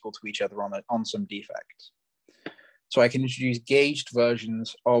B are equal to each other on some defect. So I can introduce gauged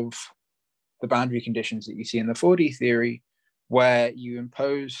versions of the boundary conditions that you see in the 4D theory, where you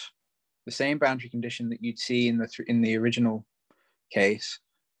impose the same boundary condition that you'd see in the original case,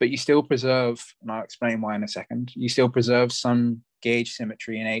 but you still preserve, and I'll explain why in a second, you still preserve some gauge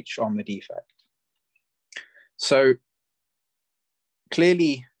symmetry in H on the defect. So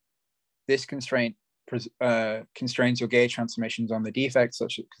clearly, this constraint constrains your gauge transformations on the defect,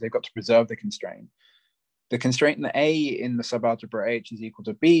 such that because they've got to preserve the constraint. The constraint in the A in the subalgebra H is equal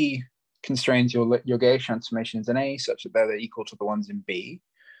to B constrains your gauge transformations in A such that they're equal to the ones in B.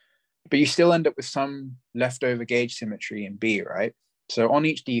 But you still end up with some leftover gauge symmetry in B, right? So on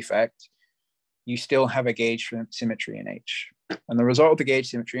each defect, you still have a gauge symmetry in H. And the result of the gauge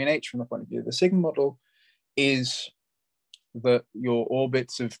symmetry in H from the point of view of the sigma model is that your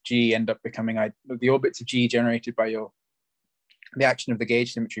orbits of G end up becoming, the orbits of G generated by the action of the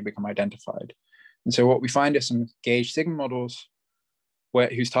gauge symmetry become identified. And so what we find is some gauge sigma models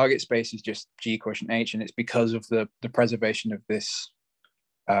whose target space is just G quotient H, and it's because of the preservation of this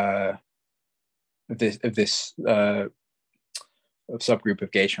subgroup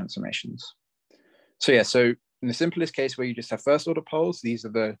of gauge transformations. So yeah, so in the simplest case where you just have first order poles, these are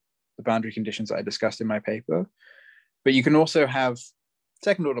the boundary conditions that I discussed in my paper. But you can also have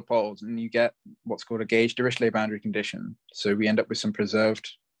second order poles, and you get what's called a gauge Dirichlet boundary condition. So we end up with some preserved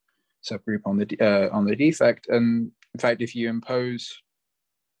subgroup on the defect. And in fact, if you impose,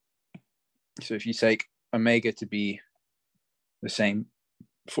 so if you take omega to be the same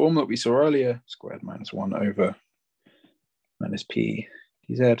form that we saw earlier, squared minus 1 over minus p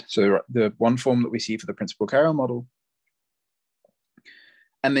dz. So the one form that we see for the principal Carroll model.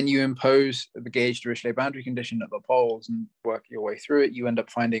 And then you impose the gauge Dirichlet boundary condition at the poles and work your way through it, you end up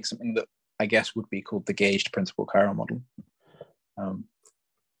finding something that I guess would be called the gauged principal Carroll model.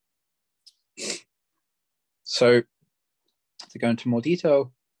 So to go into more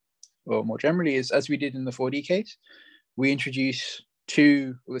detail, or more generally, is as we did in the 4D case, we introduce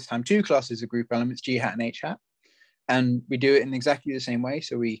two classes of group elements, G hat and H hat. And we do it in exactly the same way.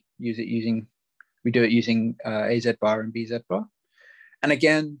 So we do it using AZ bar and BZ bar. And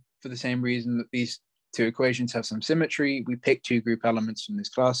again, for the same reason that these two equations have some symmetry, we pick two group elements from these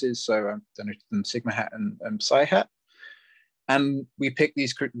classes. So I've denoted them sigma hat and psi hat. And we pick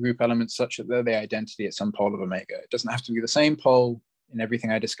these group elements such that they're the identity at some pole of omega. It doesn't have to be the same pole. In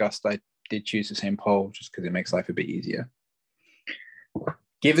everything I discussed, I did choose the same pole just because it makes life a bit easier.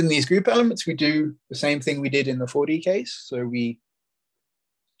 Given these group elements, we do the same thing we did in the 4D case. So we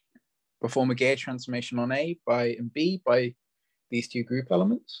perform a gauge transformation on A and B by these two group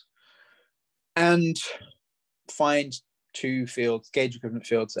elements, and find two fields, gauge equivalent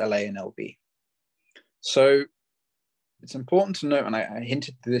fields, LA and LB. So it's important to note, and I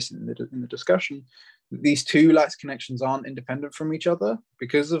hinted to this in the discussion, these two lattice connections aren't independent from each other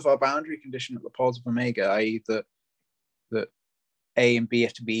because of our boundary condition at the poles of omega, i.e. that A and B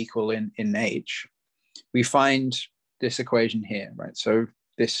have to be equal in H. We find this equation here, right? So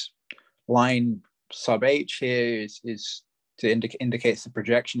this line sub H here is to indicates the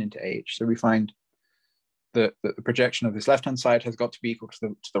projection into H. So we find that the projection of this left-hand side has got to be equal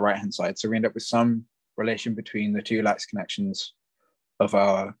to the right-hand side. So we end up with some relation between the two lattice connections of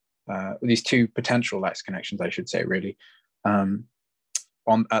our, these two potential lattice connections, I should say, really, at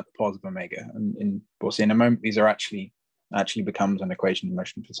the poles of omega. And we'll see in a moment, these are actually becomes an equation of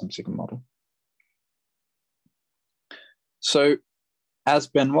motion for some sigma model. So as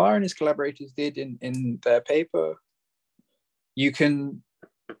Benoit and his collaborators did in their paper, you can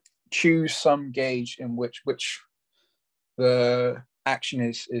choose some gauge in which the action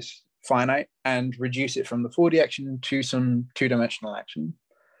is finite and reduce it from the 4D action to some two-dimensional action,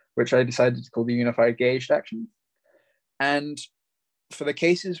 which I decided to call the unified gauged action. And for the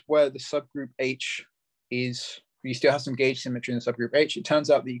cases where the subgroup H is, you still have some gauge symmetry in the subgroup H, it turns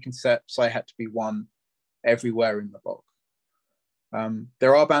out that you can set psi hat to be 1 everywhere in the bulk.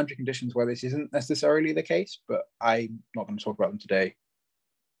 There are boundary conditions where this isn't necessarily the case, but I'm not going to talk about them today.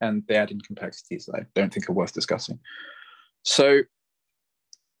 And they add in complexities that I don't think are worth discussing. So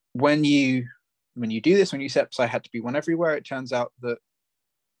when you do this, when you set psi hat to be 1 everywhere, it turns out that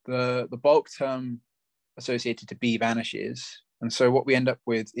the bulk term associated to B vanishes. And so what we end up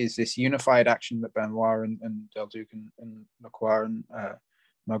with is this unified action that Benoit and Delduc and Lacroix and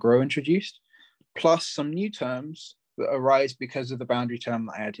Magro introduced, plus some new terms that arise because of the boundary term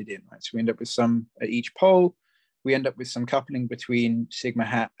that I added in, right? So we end up with some at each pole. We end up with some coupling between sigma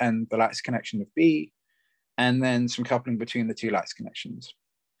hat and the lattice connection of B, and then some coupling between the two lattice connections.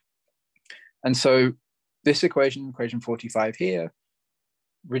 And so this equation 45 here,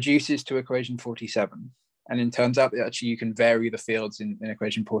 reduces to equation 47. And it turns out that actually you can vary the fields in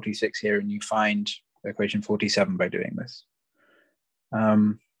equation 46 here, and you find equation 47 by doing this.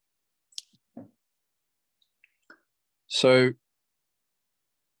 So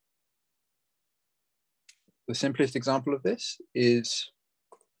the simplest example of this is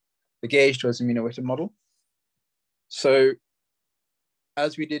the gauged Weisser-Witten model. So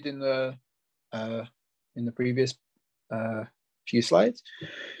as we did in the previous few slides,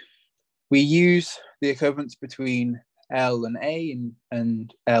 we use the equivalence between L and A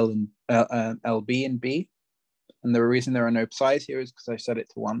and L and LB and B. And the reason there are no psi's here is because I set it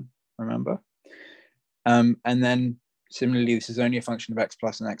to 1, remember? And then similarly, this is only a function of x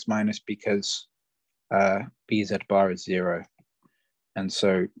plus and x minus because BZ bar is 0. And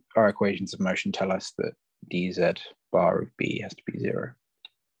so our equations of motion tell us that DZ bar of B has to be 0.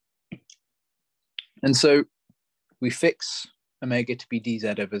 And so we fix omega to be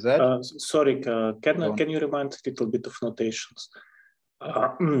dz over z. Sorry, can you remind a little bit of notations?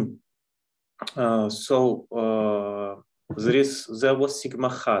 There was sigma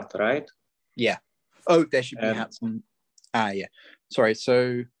hat, right? Yeah. Oh, there should be hats and yeah. Sorry.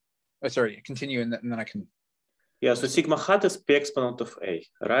 So, sorry. Continue, and then I can. Yeah. So sigma hat is p exponent of a,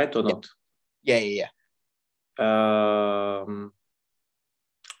 right or not? Yeah.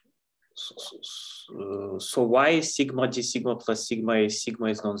 So why sigma d sigma plus sigma is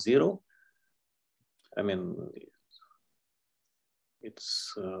non-zero? I mean,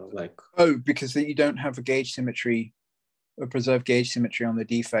 it's like because you don't have a gauge symmetry, a preserved gauge symmetry on the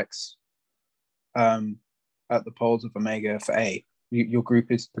defects at the poles of omega for A. Your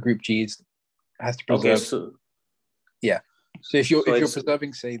group is the group G has to preserve. Okay, so if you're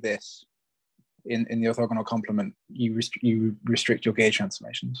preserving, say, this in the orthogonal complement, you restrict your gauge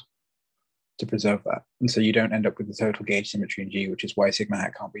transformations to preserve that, and so you don't end up with the total gauge symmetry in G, which is why sigma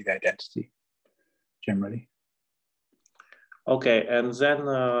hat can't be the identity generally. Okay, and then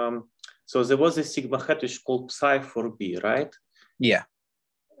so there was a sigma hat which is called psi for B, right? Yeah.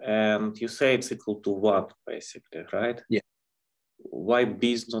 And you say it's equal to 1, basically, right? Yeah. Why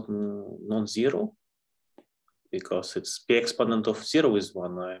B is not non-zero? Because it's p exponent of 0 is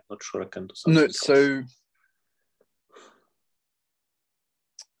 1. I'm not sure I can do something. No, else. so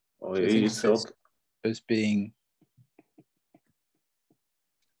it's okay. As being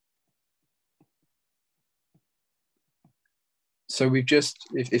so we've just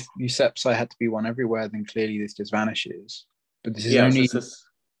if you set psi had to be 1 everywhere, then clearly this just vanishes. But this is only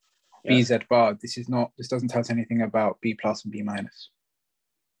BZ bar. This doesn't tell us anything about B plus and B minus.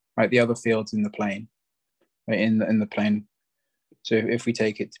 Right, the other fields in the plane. Right, in the plane. So if we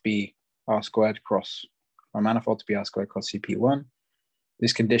take it to be R squared cross our manifold to be R squared cross CP1,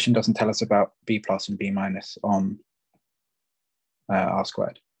 this condition doesn't tell us about B plus and B minus on R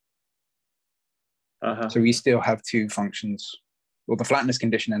squared. So we still have two functions. Well, the flatness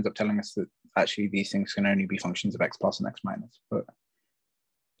condition ends up telling us that actually these things can only be functions of x plus and x minus. But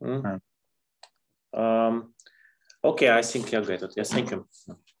okay, I think I get it. Yes, thank you.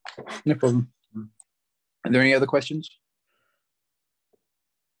 No problem. Are there any other questions?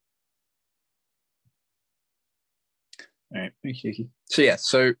 All right, okay. So yeah,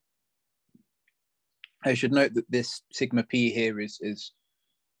 so I should note that this sigma p here is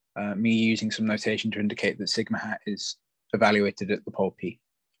me using some notation to indicate that sigma hat is evaluated at the pole p.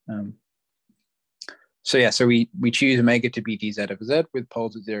 So yeah, so we choose omega to be dz over z with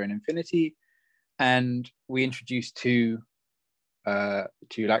poles at 0 and infinity, and we introduce two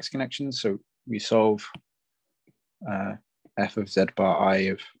lax connections. So we solve f of z bar I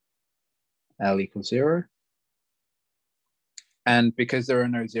of L equals 0. And because there are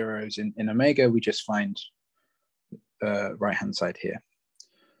no zeros in omega, we just find the right-hand side here.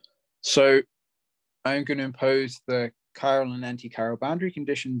 So I'm going to impose the chiral and anti-chiral boundary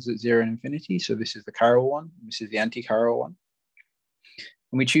conditions at 0 and infinity. So this is the chiral one, this is the anti-chiral one.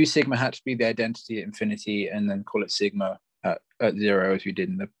 And we choose sigma hat to be the identity at infinity and then call it sigma at 0 as we did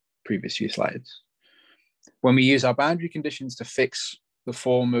in the previous few slides. When we use our boundary conditions to fix the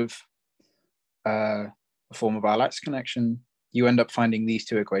form of our lax connection, you end up finding these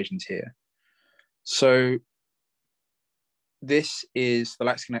two equations here. So this is the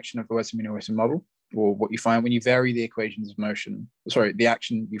lax connection of the Weissman-Witten model, or what you find when you vary the equations of motion. Sorry, the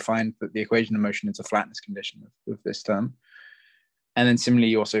action, you find that the equation of motion is a flatness condition of this term. And then similarly,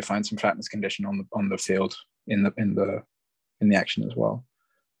 you also find some flatness condition on the field in the action as well.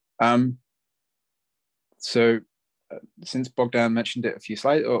 Since Bogdan mentioned it a few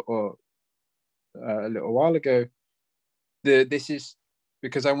slides or a little while ago, this is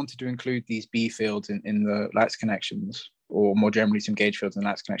because I wanted to include these B fields in the lattice connections, or more generally some gauge fields and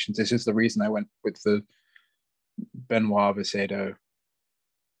lattice connections. This is the reason I went with the Benoit-Vicedo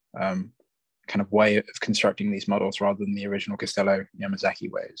kind of way of constructing these models rather than the original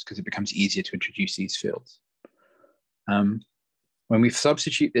Costello-Yamazaki ways, because it becomes easier to introduce these fields. When we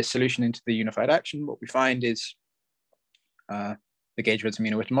substitute this solution into the unified action, what we find is the gauge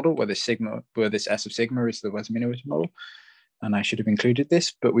Weissman-Witten model, where this S of sigma is the Weissman-Witten model. And I should have included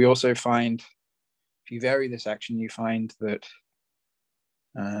this, but we also find, if you vary this action, you find that,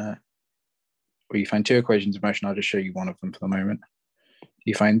 or you find two equations of motion. I'll just show you one of them for the moment.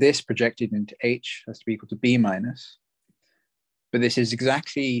 You find this projected into H has to be equal to B minus, but this is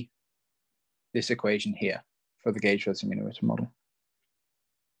exactly this equation here for the gauge Weissman-Witten model.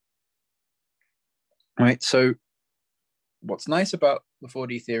 All right, so what's nice about the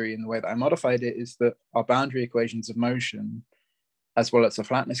 4D theory and the way that I modified it is that our boundary equations of motion, as well as the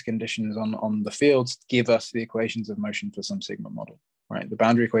flatness conditions on the fields, give us the equations of motion for some sigma model, right? The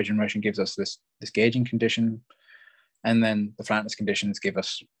boundary equation of motion gives us this gauging condition, and then the flatness conditions give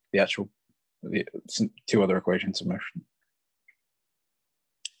us the two other equations of motion.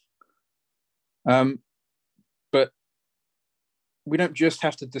 But we don't just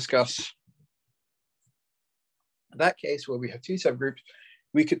have to discuss that case where we have two subgroups.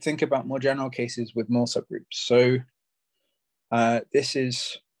 We could think about more general cases with more subgroups. So this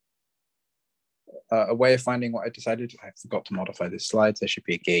is a way of finding what I decided. I forgot to modify this slide. There should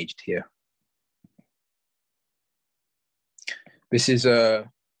be a gauged here. This is a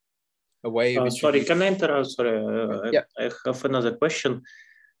way of... Sorry, can I interrupt? Sorry, yeah. I have another question.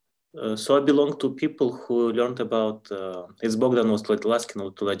 So I belong to people who learned about, as Bogdan was asking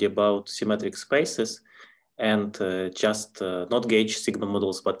already, about symmetric spaces, and just not gauge sigma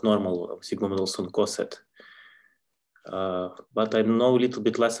models, but normal sigma models on coset. But I know a little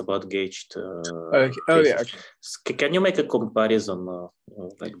bit less about gauged okay. Oh, yeah. Okay. Can you make a comparison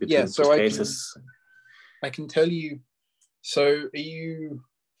like between two cases? I can tell you. So are you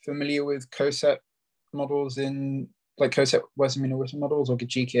familiar with coset models in, like coset Weissman-Witten models or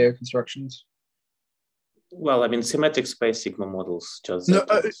GKO constructions? Well, I mean, symmetric space sigma models, just no,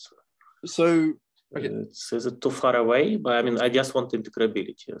 so okay. Is it too far away? But I mean, I just want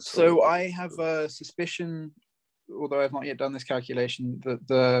integrability. So I have a suspicion, although I've not yet done this calculation, that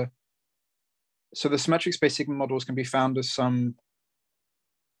the symmetric space sigma models can be found as some,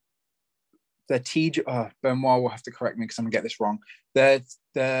 Benoit will have to correct me because I'm gonna get this wrong. They're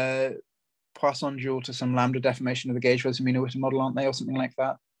Poisson dual to some lambda deformation of the gauge Weissman-Witten model, aren't they, or something like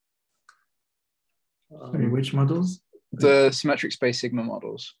that? Sorry, which models? The symmetric space sigma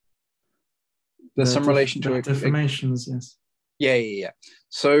models. There's some relation to deformations, yes. Yeah.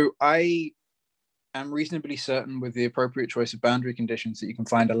 So I am reasonably certain with the appropriate choice of boundary conditions that you can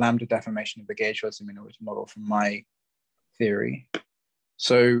find a lambda deformation of the gauge Weissman-Witten model from my theory.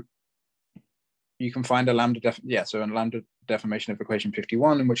 So you can find a lambda so a lambda deformation of equation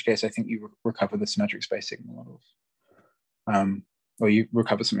 51, in which case I think you recover the symmetric space sigma models. Or you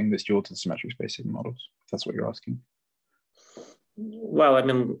recover something that's dual to the symmetric space sigma models, if that's what you're asking. Well, I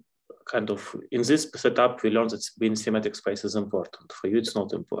mean, kind of in this setup, we learned that being symmetric space is important. For you, it's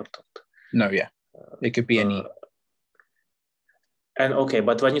not important. No, yeah. It could be any. And okay,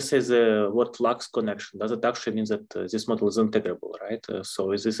 but when you say the word Lux connection, does it actually mean that this model is integrable, right?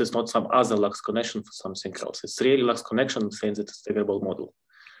 So this is not some other Lux connection for something else. It's really Lux connection saying that it's integrable model.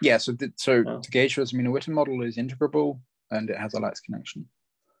 Yeah, so the gauge-Schwarz-Witten model is integrable and it has a Lux connection.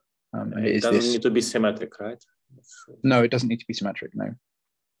 And it doesn't need to be symmetric, right? No, it doesn't need to be symmetric, no.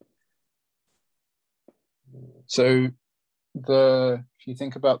 So if you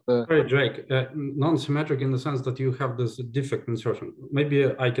think about the... Sorry, Drake, non-symmetric in the sense that you have this defect insertion. Maybe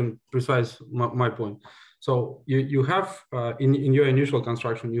I can precise my point. So you have, in your initial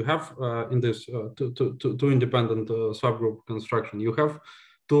construction, you have in this two independent subgroup construction, you have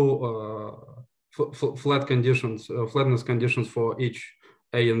two flatness conditions for each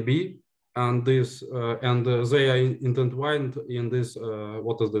A and B, and this they are intertwined in this,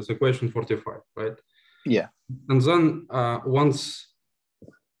 what is this, equation 45, right? Yeah. And then once,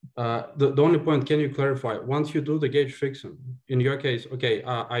 the only point, can you clarify, once you do the gauge fixing, in your case, okay,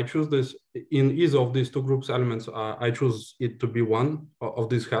 I choose this, in either of these two groups elements, I choose it to be one of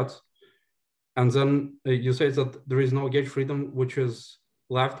these hats. And then you say that there is no gauge freedom, which is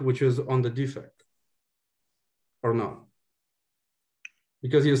left, which is on the defect, or not?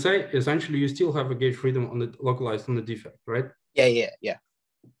 Because you say, essentially, you still have a gauge freedom on the localized on the defect, right? Yeah.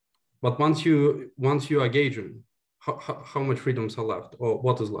 But once you are gauging, how much freedoms are left, or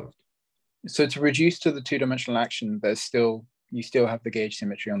what is left? So to reduce to the two-dimensional action, you still have the gauge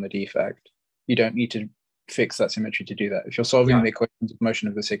symmetry on the defect. You don't need to fix that symmetry to do that. If you're solving the equations of motion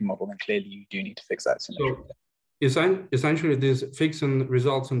of the sigma model, then clearly you do need to fix that symmetry. So essentially, this fixing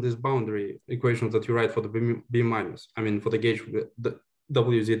results in this boundary equations that you write for the B minus. I mean, for the gauge, the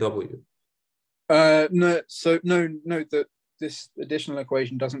WZW. No. This additional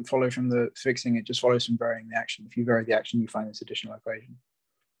equation doesn't follow from the fixing, it just follows from varying the action. If you vary the action, you find this additional equation.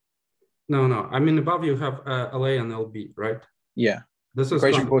 No. I mean, above you have LA and LB, right? Yeah. This is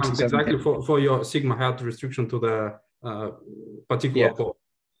exactly for your sigma hat restriction to the particular pole.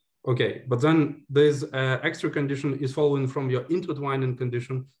 Okay, but then this extra condition is following from your intertwining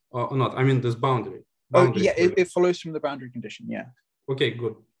condition or not? I mean, this boundary. It follows from the boundary condition, yeah. Okay,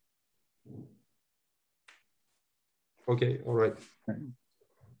 good. Okay, all right.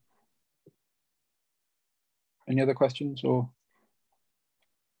 Any other questions or?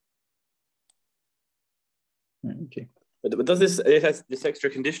 Okay. But does this extra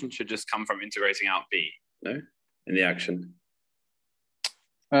condition should just come from integrating out B, no? In the action.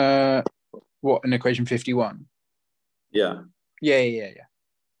 What, in equation 51? Yeah. Yeah.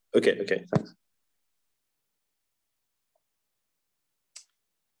 Okay, thanks.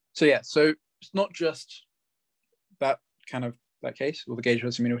 So it's not just that case, or the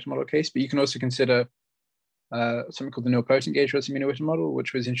gauge-Schwarz-Witten model case, but you can also consider something called the nilpotent gauge-Schwarz-Witten model,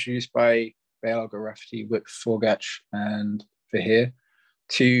 which was introduced by Beilger, Rafferty, Wick, Forgach, and Verheer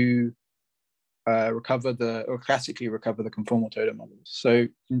to classically recover the conformal Toda models. So you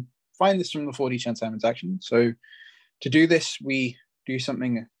can find this from the 4D Chern-Simons action. So to do this, we do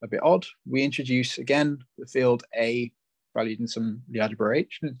something a bit odd. We introduce, again, the field A valued in some algebra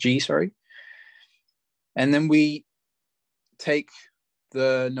G, and then we take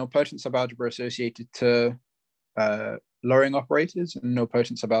the nilpotent subalgebra associated to lowering operators and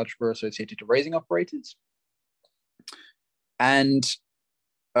nilpotent subalgebra associated to raising operators, and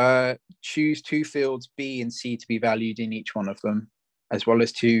choose two fields B and C to be valued in each one of them, as well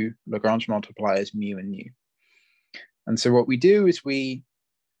as two Lagrange multipliers mu and nu. And so what we do is we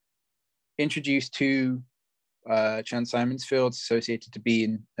introduce two Chern-Simons fields associated to B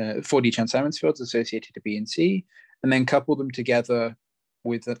and 4D Chern-Simons fields associated to B and C, and then couple them together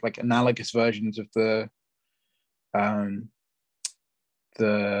with like analogous versions of the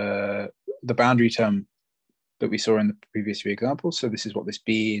boundary term that we saw in the previous few examples. So this is what this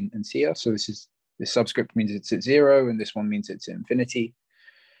B and C are. So this subscript means it's at 0, and this one means it's at infinity.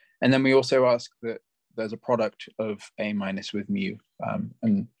 And then we also ask that there's a product of A minus with mu,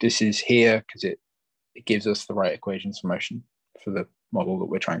 and this is here because it gives us the right equations for motion for the model that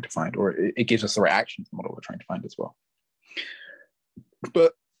we're trying to find, or it gives us the right action for the model we're trying to find as well.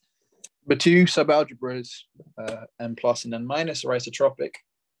 But two subalgebras, n plus and n minus, are isotropic,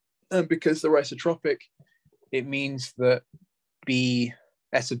 and because they're isotropic, it means that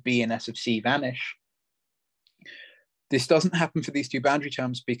S of B and S of C vanish. This doesn't happen for these two boundary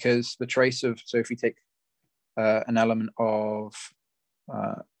terms because the trace of, so if we take an element of,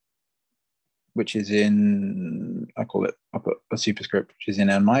 which is in, I call it, I'll put a superscript, which is in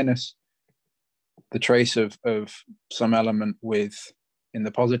n minus, the trace of some element in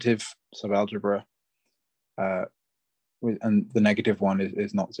the positive subalgebra, and the negative one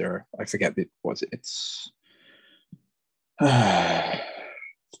is not 0. I forget it's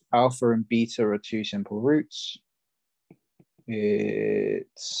alpha and beta are two simple roots.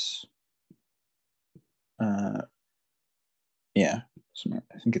 It's yeah,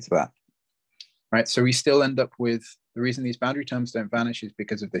 I think it's that. Right, so we still end up with, the reason these boundary terms don't vanish is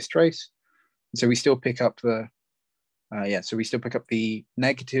because of this trace. So we still pick up the so we still pick up the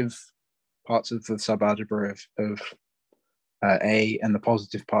negative parts of the subalgebra of A and the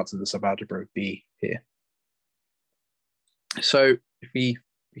positive parts of the subalgebra of B here. So if we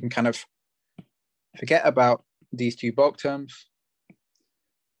can kind of forget about these two bulk terms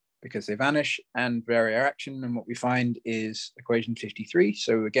because they vanish and vary our action, and what we find is equation 53.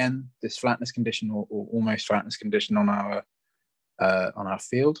 So again, this flatness condition or almost flatness condition on our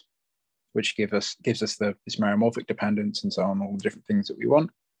field, which gives us this meromorphic dependence and so on, all the different things that we want.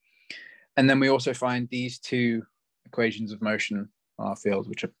 And then we also find these two equations of motion on our field,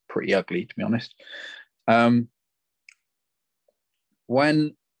 which are pretty ugly, to be honest.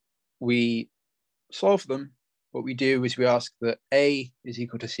 When we solve them, what we do is we ask that A is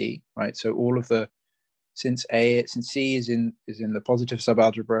equal to C, right? So all of the, since C is in the positive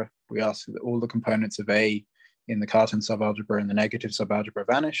subalgebra, we ask that all the components of A in the Cartan subalgebra and the negative subalgebra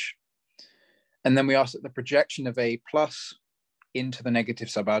vanish. And then we ask that the projection of A plus into the negative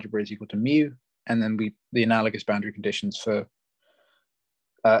subalgebra is equal to mu, and then the analogous boundary conditions for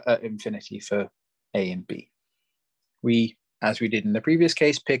infinity for A and B. We, as we did in the previous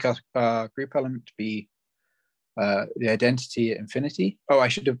case, pick our group element to be the identity at infinity. I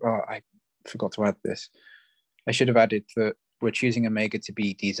forgot to add this. I should have added that we're choosing omega to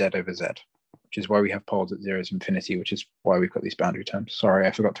be dz over z, which is why we have poles at 0 is infinity, which is why we've got these boundary terms. Sorry,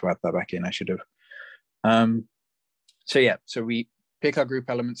 I forgot to add that back in. I should have. So we pick our group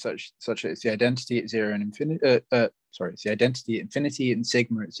elements such that it's the identity at 0 and infinity. It's the identity at infinity and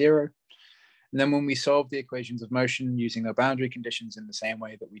sigma at 0. And then when we solve the equations of motion using our boundary conditions in the same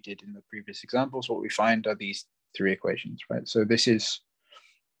way that we did in the previous examples, what we find are these three equations, right? So this is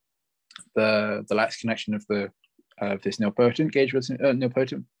the lattice connection of this nilpotent gauge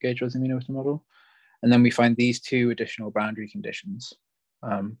Rosen-Wiener model, and then we find these two additional boundary conditions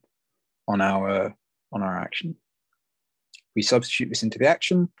on our action. We substitute this into the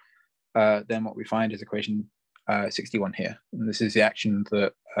action. Then what we find is equation 61 here, and this is the action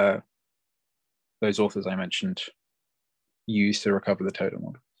that those authors I mentioned use to recover the total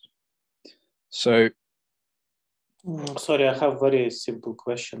models. So, sorry, I have a very simple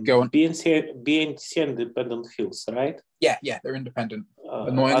question. Go on. B and C independent fields, right? Yeah, they're independent.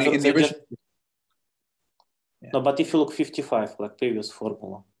 Annoyingly, in the original. No, but if you look 55, like previous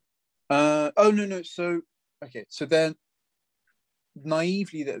formula. No. So then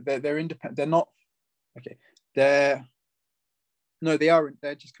naively they're independent. They're not. Okay, they're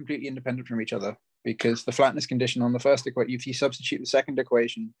just completely independent from each other, because the flatness condition on the first equation, if you substitute the second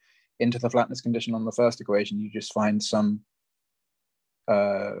equation into the flatness condition on the first equation, you just find some.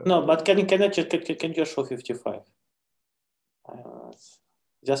 No, but can you just show 55?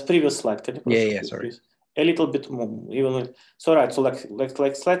 Just previous slide. Can you sorry. A little bit more, even so, right? So like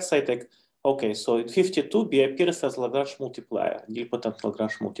let's say like, okay, so in 52 B appears as Lagrange multiplier, nilpotent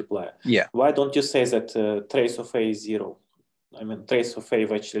Lagrange multiplier. Yeah. Why don't you say that trace of A is 0? I mean, trace of A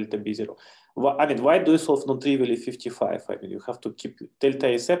which delta B 0. Why do you solve non-trivially 55? I mean, you have to keep delta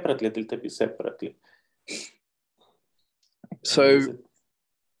A separately, delta B separately. So,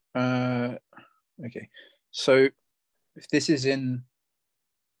 okay. So if this is in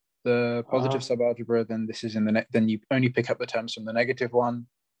the positive subalgebra, then this is in the then you only pick up the terms from the negative one,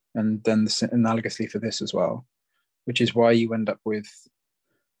 and then analogously for this as well, which is why you end up with.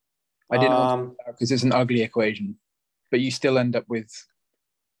 I didn't want to because it's an ugly equation, but you still end up with.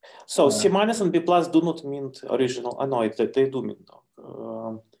 So C minus and B plus do not mean original. No, they do mean.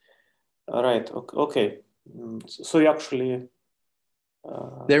 Right. Okay. So you actually.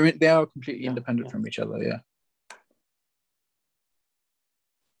 They are completely independent from each other. Yeah.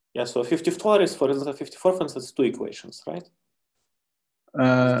 Yeah. So 54 is, for instance, 54 for instance, two equations, right?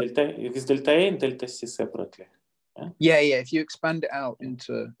 With delta A and delta C separately. Yeah. If you expand it out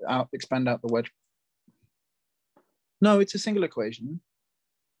expand out the wedge. No, it's a single equation.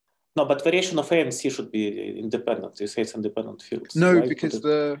 No, but variation of A and C should be independent. You say it's independent fields. No, Why? because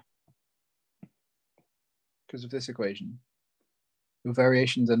because of this equation, your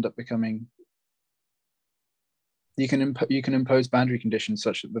variations end up becoming, you can impose boundary conditions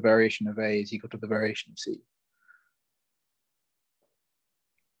such that the variation of A is equal to the variation of C.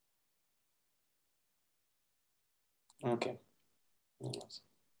 Okay.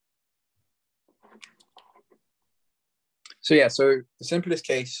 So yeah, so the simplest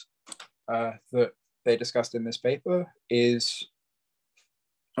case that they discussed in this paper is,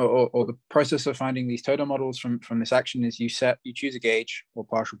 or the process of finding these total models from this action is you choose a gauge, or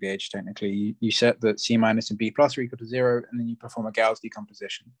partial gauge technically. You set that C minus and B plus are equal to 0, and then you perform a Gauss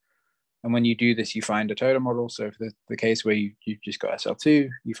decomposition. And when you do this, you find a total model. So for the case where you've just got SL2,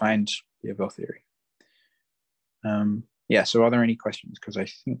 you find the above theory. Yeah, so are there any questions? Because I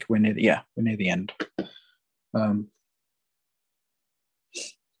think we're near the end.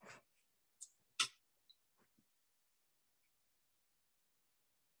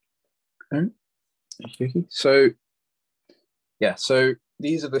 So yeah, so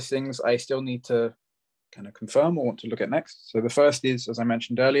these are the things I still need to kind of confirm or want to look at next. So the first is, as I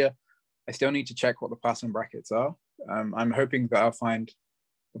mentioned earlier, I still need to check what the Poisson brackets are. I'm hoping that I'll find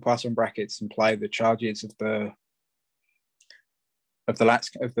the Poisson brackets imply the charges of the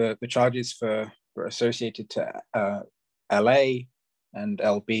charges for associated to LA and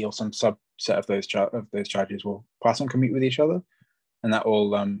LB, or some subset of those charges will Poisson commute with each other, and that will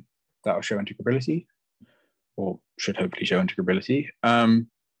show integrability, or should hopefully show integrability.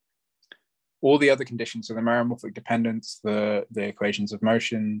 All the other conditions, so the meromorphic dependence, the equations of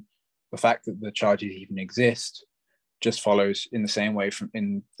motion, the fact that the charges even exist, just follows in the same way from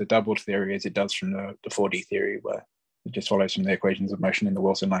in the doubled theory as it does from the 4D theory, where it just follows from the equations of motion in the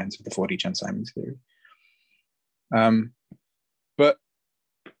Wilson lines of the 4D Chern-Simons theory. But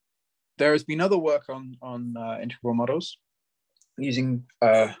there has been other work on integral models using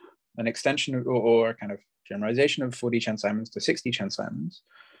an extension or a kind of generalization of 4D Chern-Simons to 6D Chern-Simons.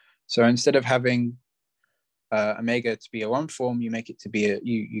 So instead of having omega to be a 1 form, you make it to be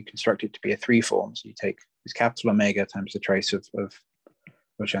you construct it to be a 3 form. So you take this capital omega times the trace of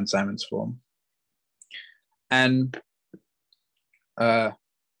Chern-Simons form. And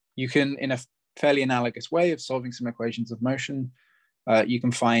you can, in a fairly analogous way of solving some equations of motion, you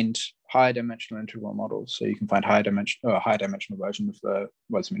can find higher dimensional integral models. So you can find higher dimensional version of the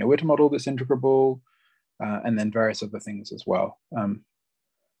Weizmann-Witter model that's integrable, and then various other things as well.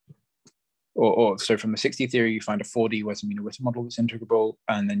 So from the 6D theory, you find a 4D Weizmann-Witter model that's integrable,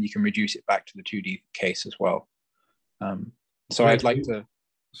 and then you can reduce it back to the 2D case as well. So I'd like to.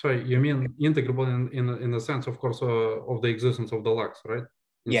 Sorry, you mean integrable in the sense, of course, of the existence of the Lux, right?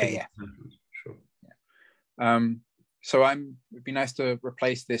 Yeah. Sure. Yeah. So it'd be nice to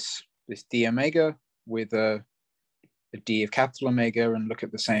replace this d omega with a d of capital omega and look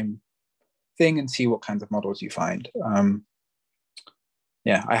at the same thing and see what kinds of models you find.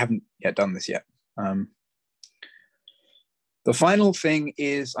 Yeah, I haven't yet done this yet. The final thing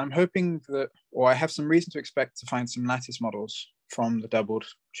is I'm hoping that, or I have some reason to expect to find some lattice models from the doubled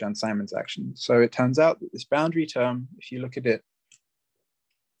Chern-Simons action. So it turns out that this boundary term, if you look at it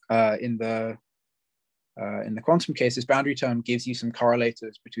in the quantum case, this boundary term gives you some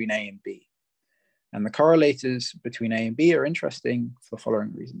correlators between A and B. And the correlators between A and B are interesting for the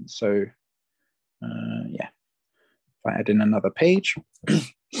following reasons. So yeah, if I add in another page.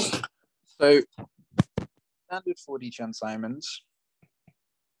 So standard 4D Chern-Simons,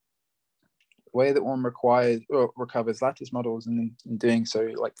 the way that one recovers lattice models, and in doing so,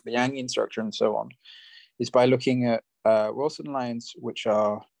 like the Yangian structure and so on, is by looking at Wilson lines, which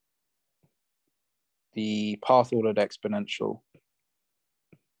are the path-ordered exponential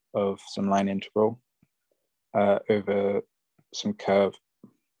of some line integral over some curve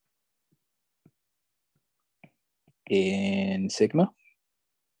in sigma.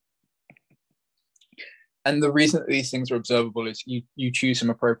 And the reason that these things are observable is you choose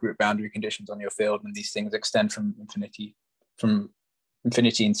some appropriate boundary conditions on your field, and these things extend from infinity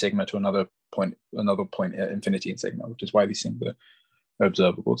in sigma to another point at infinity in sigma, which is why these things are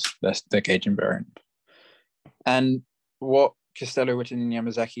observable. They're gauge invariant. And what Costello, Witten, and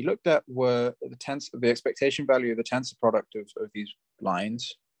Yamazaki looked at were the expectation value of the tensor product of these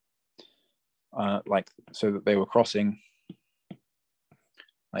lines, so that they were crossing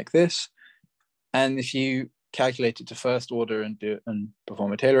like this. And if you calculate it to first order and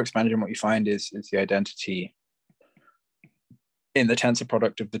perform a Taylor expansion, what you find is the identity in the tensor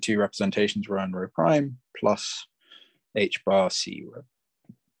product of the two representations rho and rho prime plus h bar c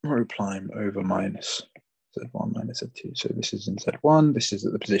rho prime over minus z1 minus z2. So this is in z1. This is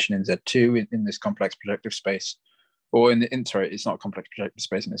at the position in z2 in this complex projective space, or sorry, it's not complex projective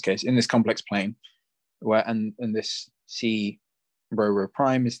space in this case. In this complex plane, where and this C rho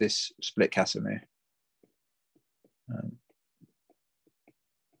prime is this split Casimir.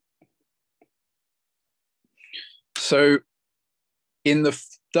 So in the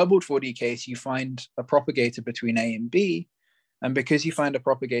doubled 4D case, you find a propagator between A and B. And because you find a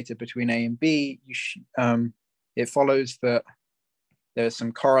propagator between A and B, it follows that there's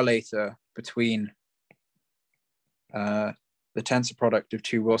some correlator between the tensor product of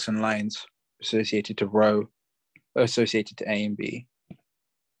two Wilson lines associated to rho, associated to A and B.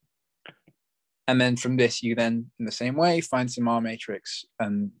 And then from this, you then, in the same way, find some R matrix.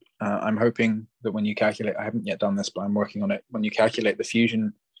 And I'm hoping that when you calculate, I haven't yet done this, but I'm working on it. When you calculate the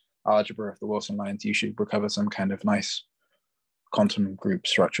fusion algebra of the Wilson lines, you should recover some kind of nice quantum group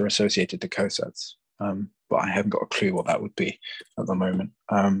structure associated to cosets. But I haven't got a clue what that would be at the moment.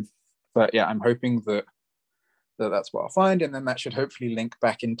 But yeah, I'm hoping that that's what I'll find. And then that should hopefully link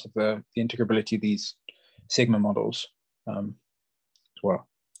back into the integrability of these sigma models as well.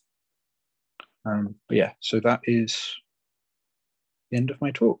 But yeah, so that is the end of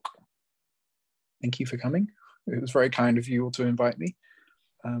my talk. Thank you for coming. It was very kind of you all to invite me.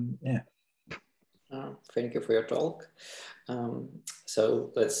 Yeah. Thank you for your talk.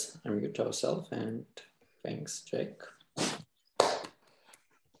 So let's unmute ourselves, and thanks, Jake.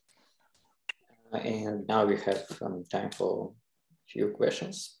 And now we have time for a few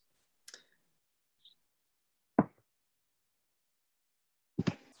questions.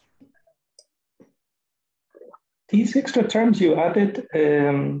 These extra terms you added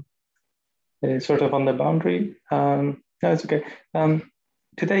sort of on the boundary. No, it's okay.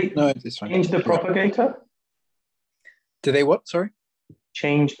 Do they change the propagator? Do they what? Sorry?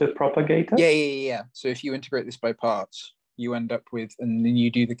 Change the propagator? Yeah. So if you integrate this by parts, you end up with, and then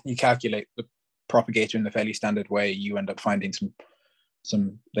you calculate the propagator in the fairly standard way, you end up finding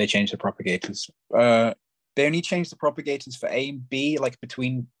they change the propagators. They only change the propagators for A and B, like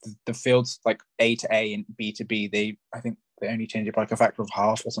between the fields, like A to A and B to B. I think they only change it by like a factor of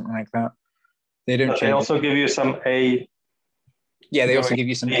half or something like that. They don't. They also give you some A. Yeah, they also give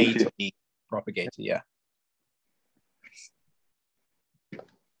you some A to B propagator. Yeah.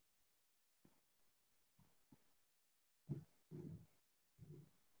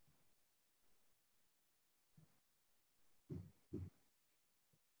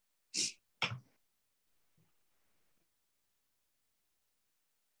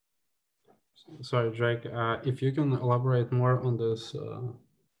 Sorry, Jake, if you can elaborate more on this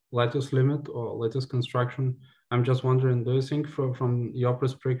lattice limit or lattice construction. I'm just wondering, do you think from your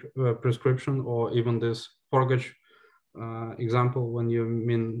prescription or even this Forgage example, when you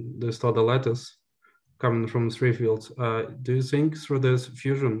mean this Toda lattice coming from three fields, do you think through this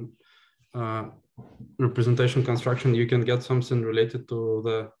fusion representation construction, you can get something related to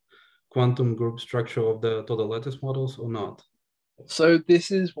the quantum group structure of the Toda lattice models or not? So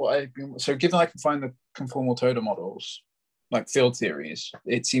this is what I've been, so given I can find the conformal Toda models, like field theories,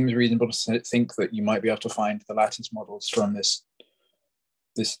 it seems reasonable to think that you might be able to find the lattice models from this.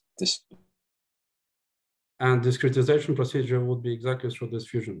 And discretization procedure would be exactly through these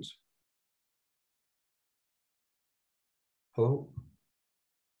fusions. Hello?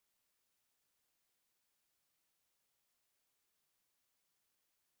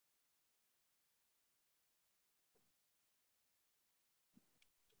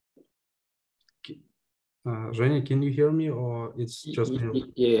 Zhenya, can you hear me or it's just me?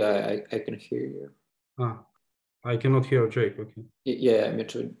 Yeah, I can hear you. I cannot hear Jake, okay. Yeah, me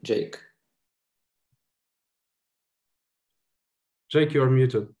too, Jake. Jake, you're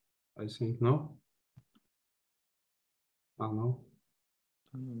muted, I think, no? No.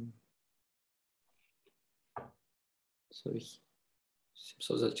 So it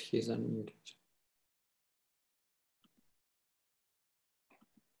seems that he's unmuted.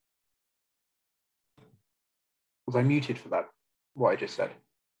 Was I muted for that, what I just said?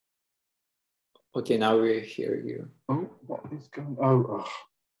 Okay, now we hear you. Oh, what is going on? Oh.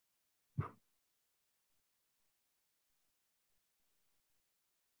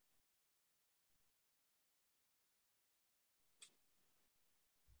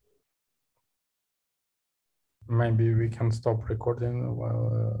 Maybe we can stop recording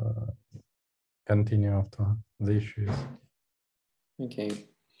while continue after the issues. Okay.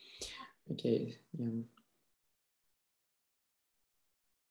 Yeah.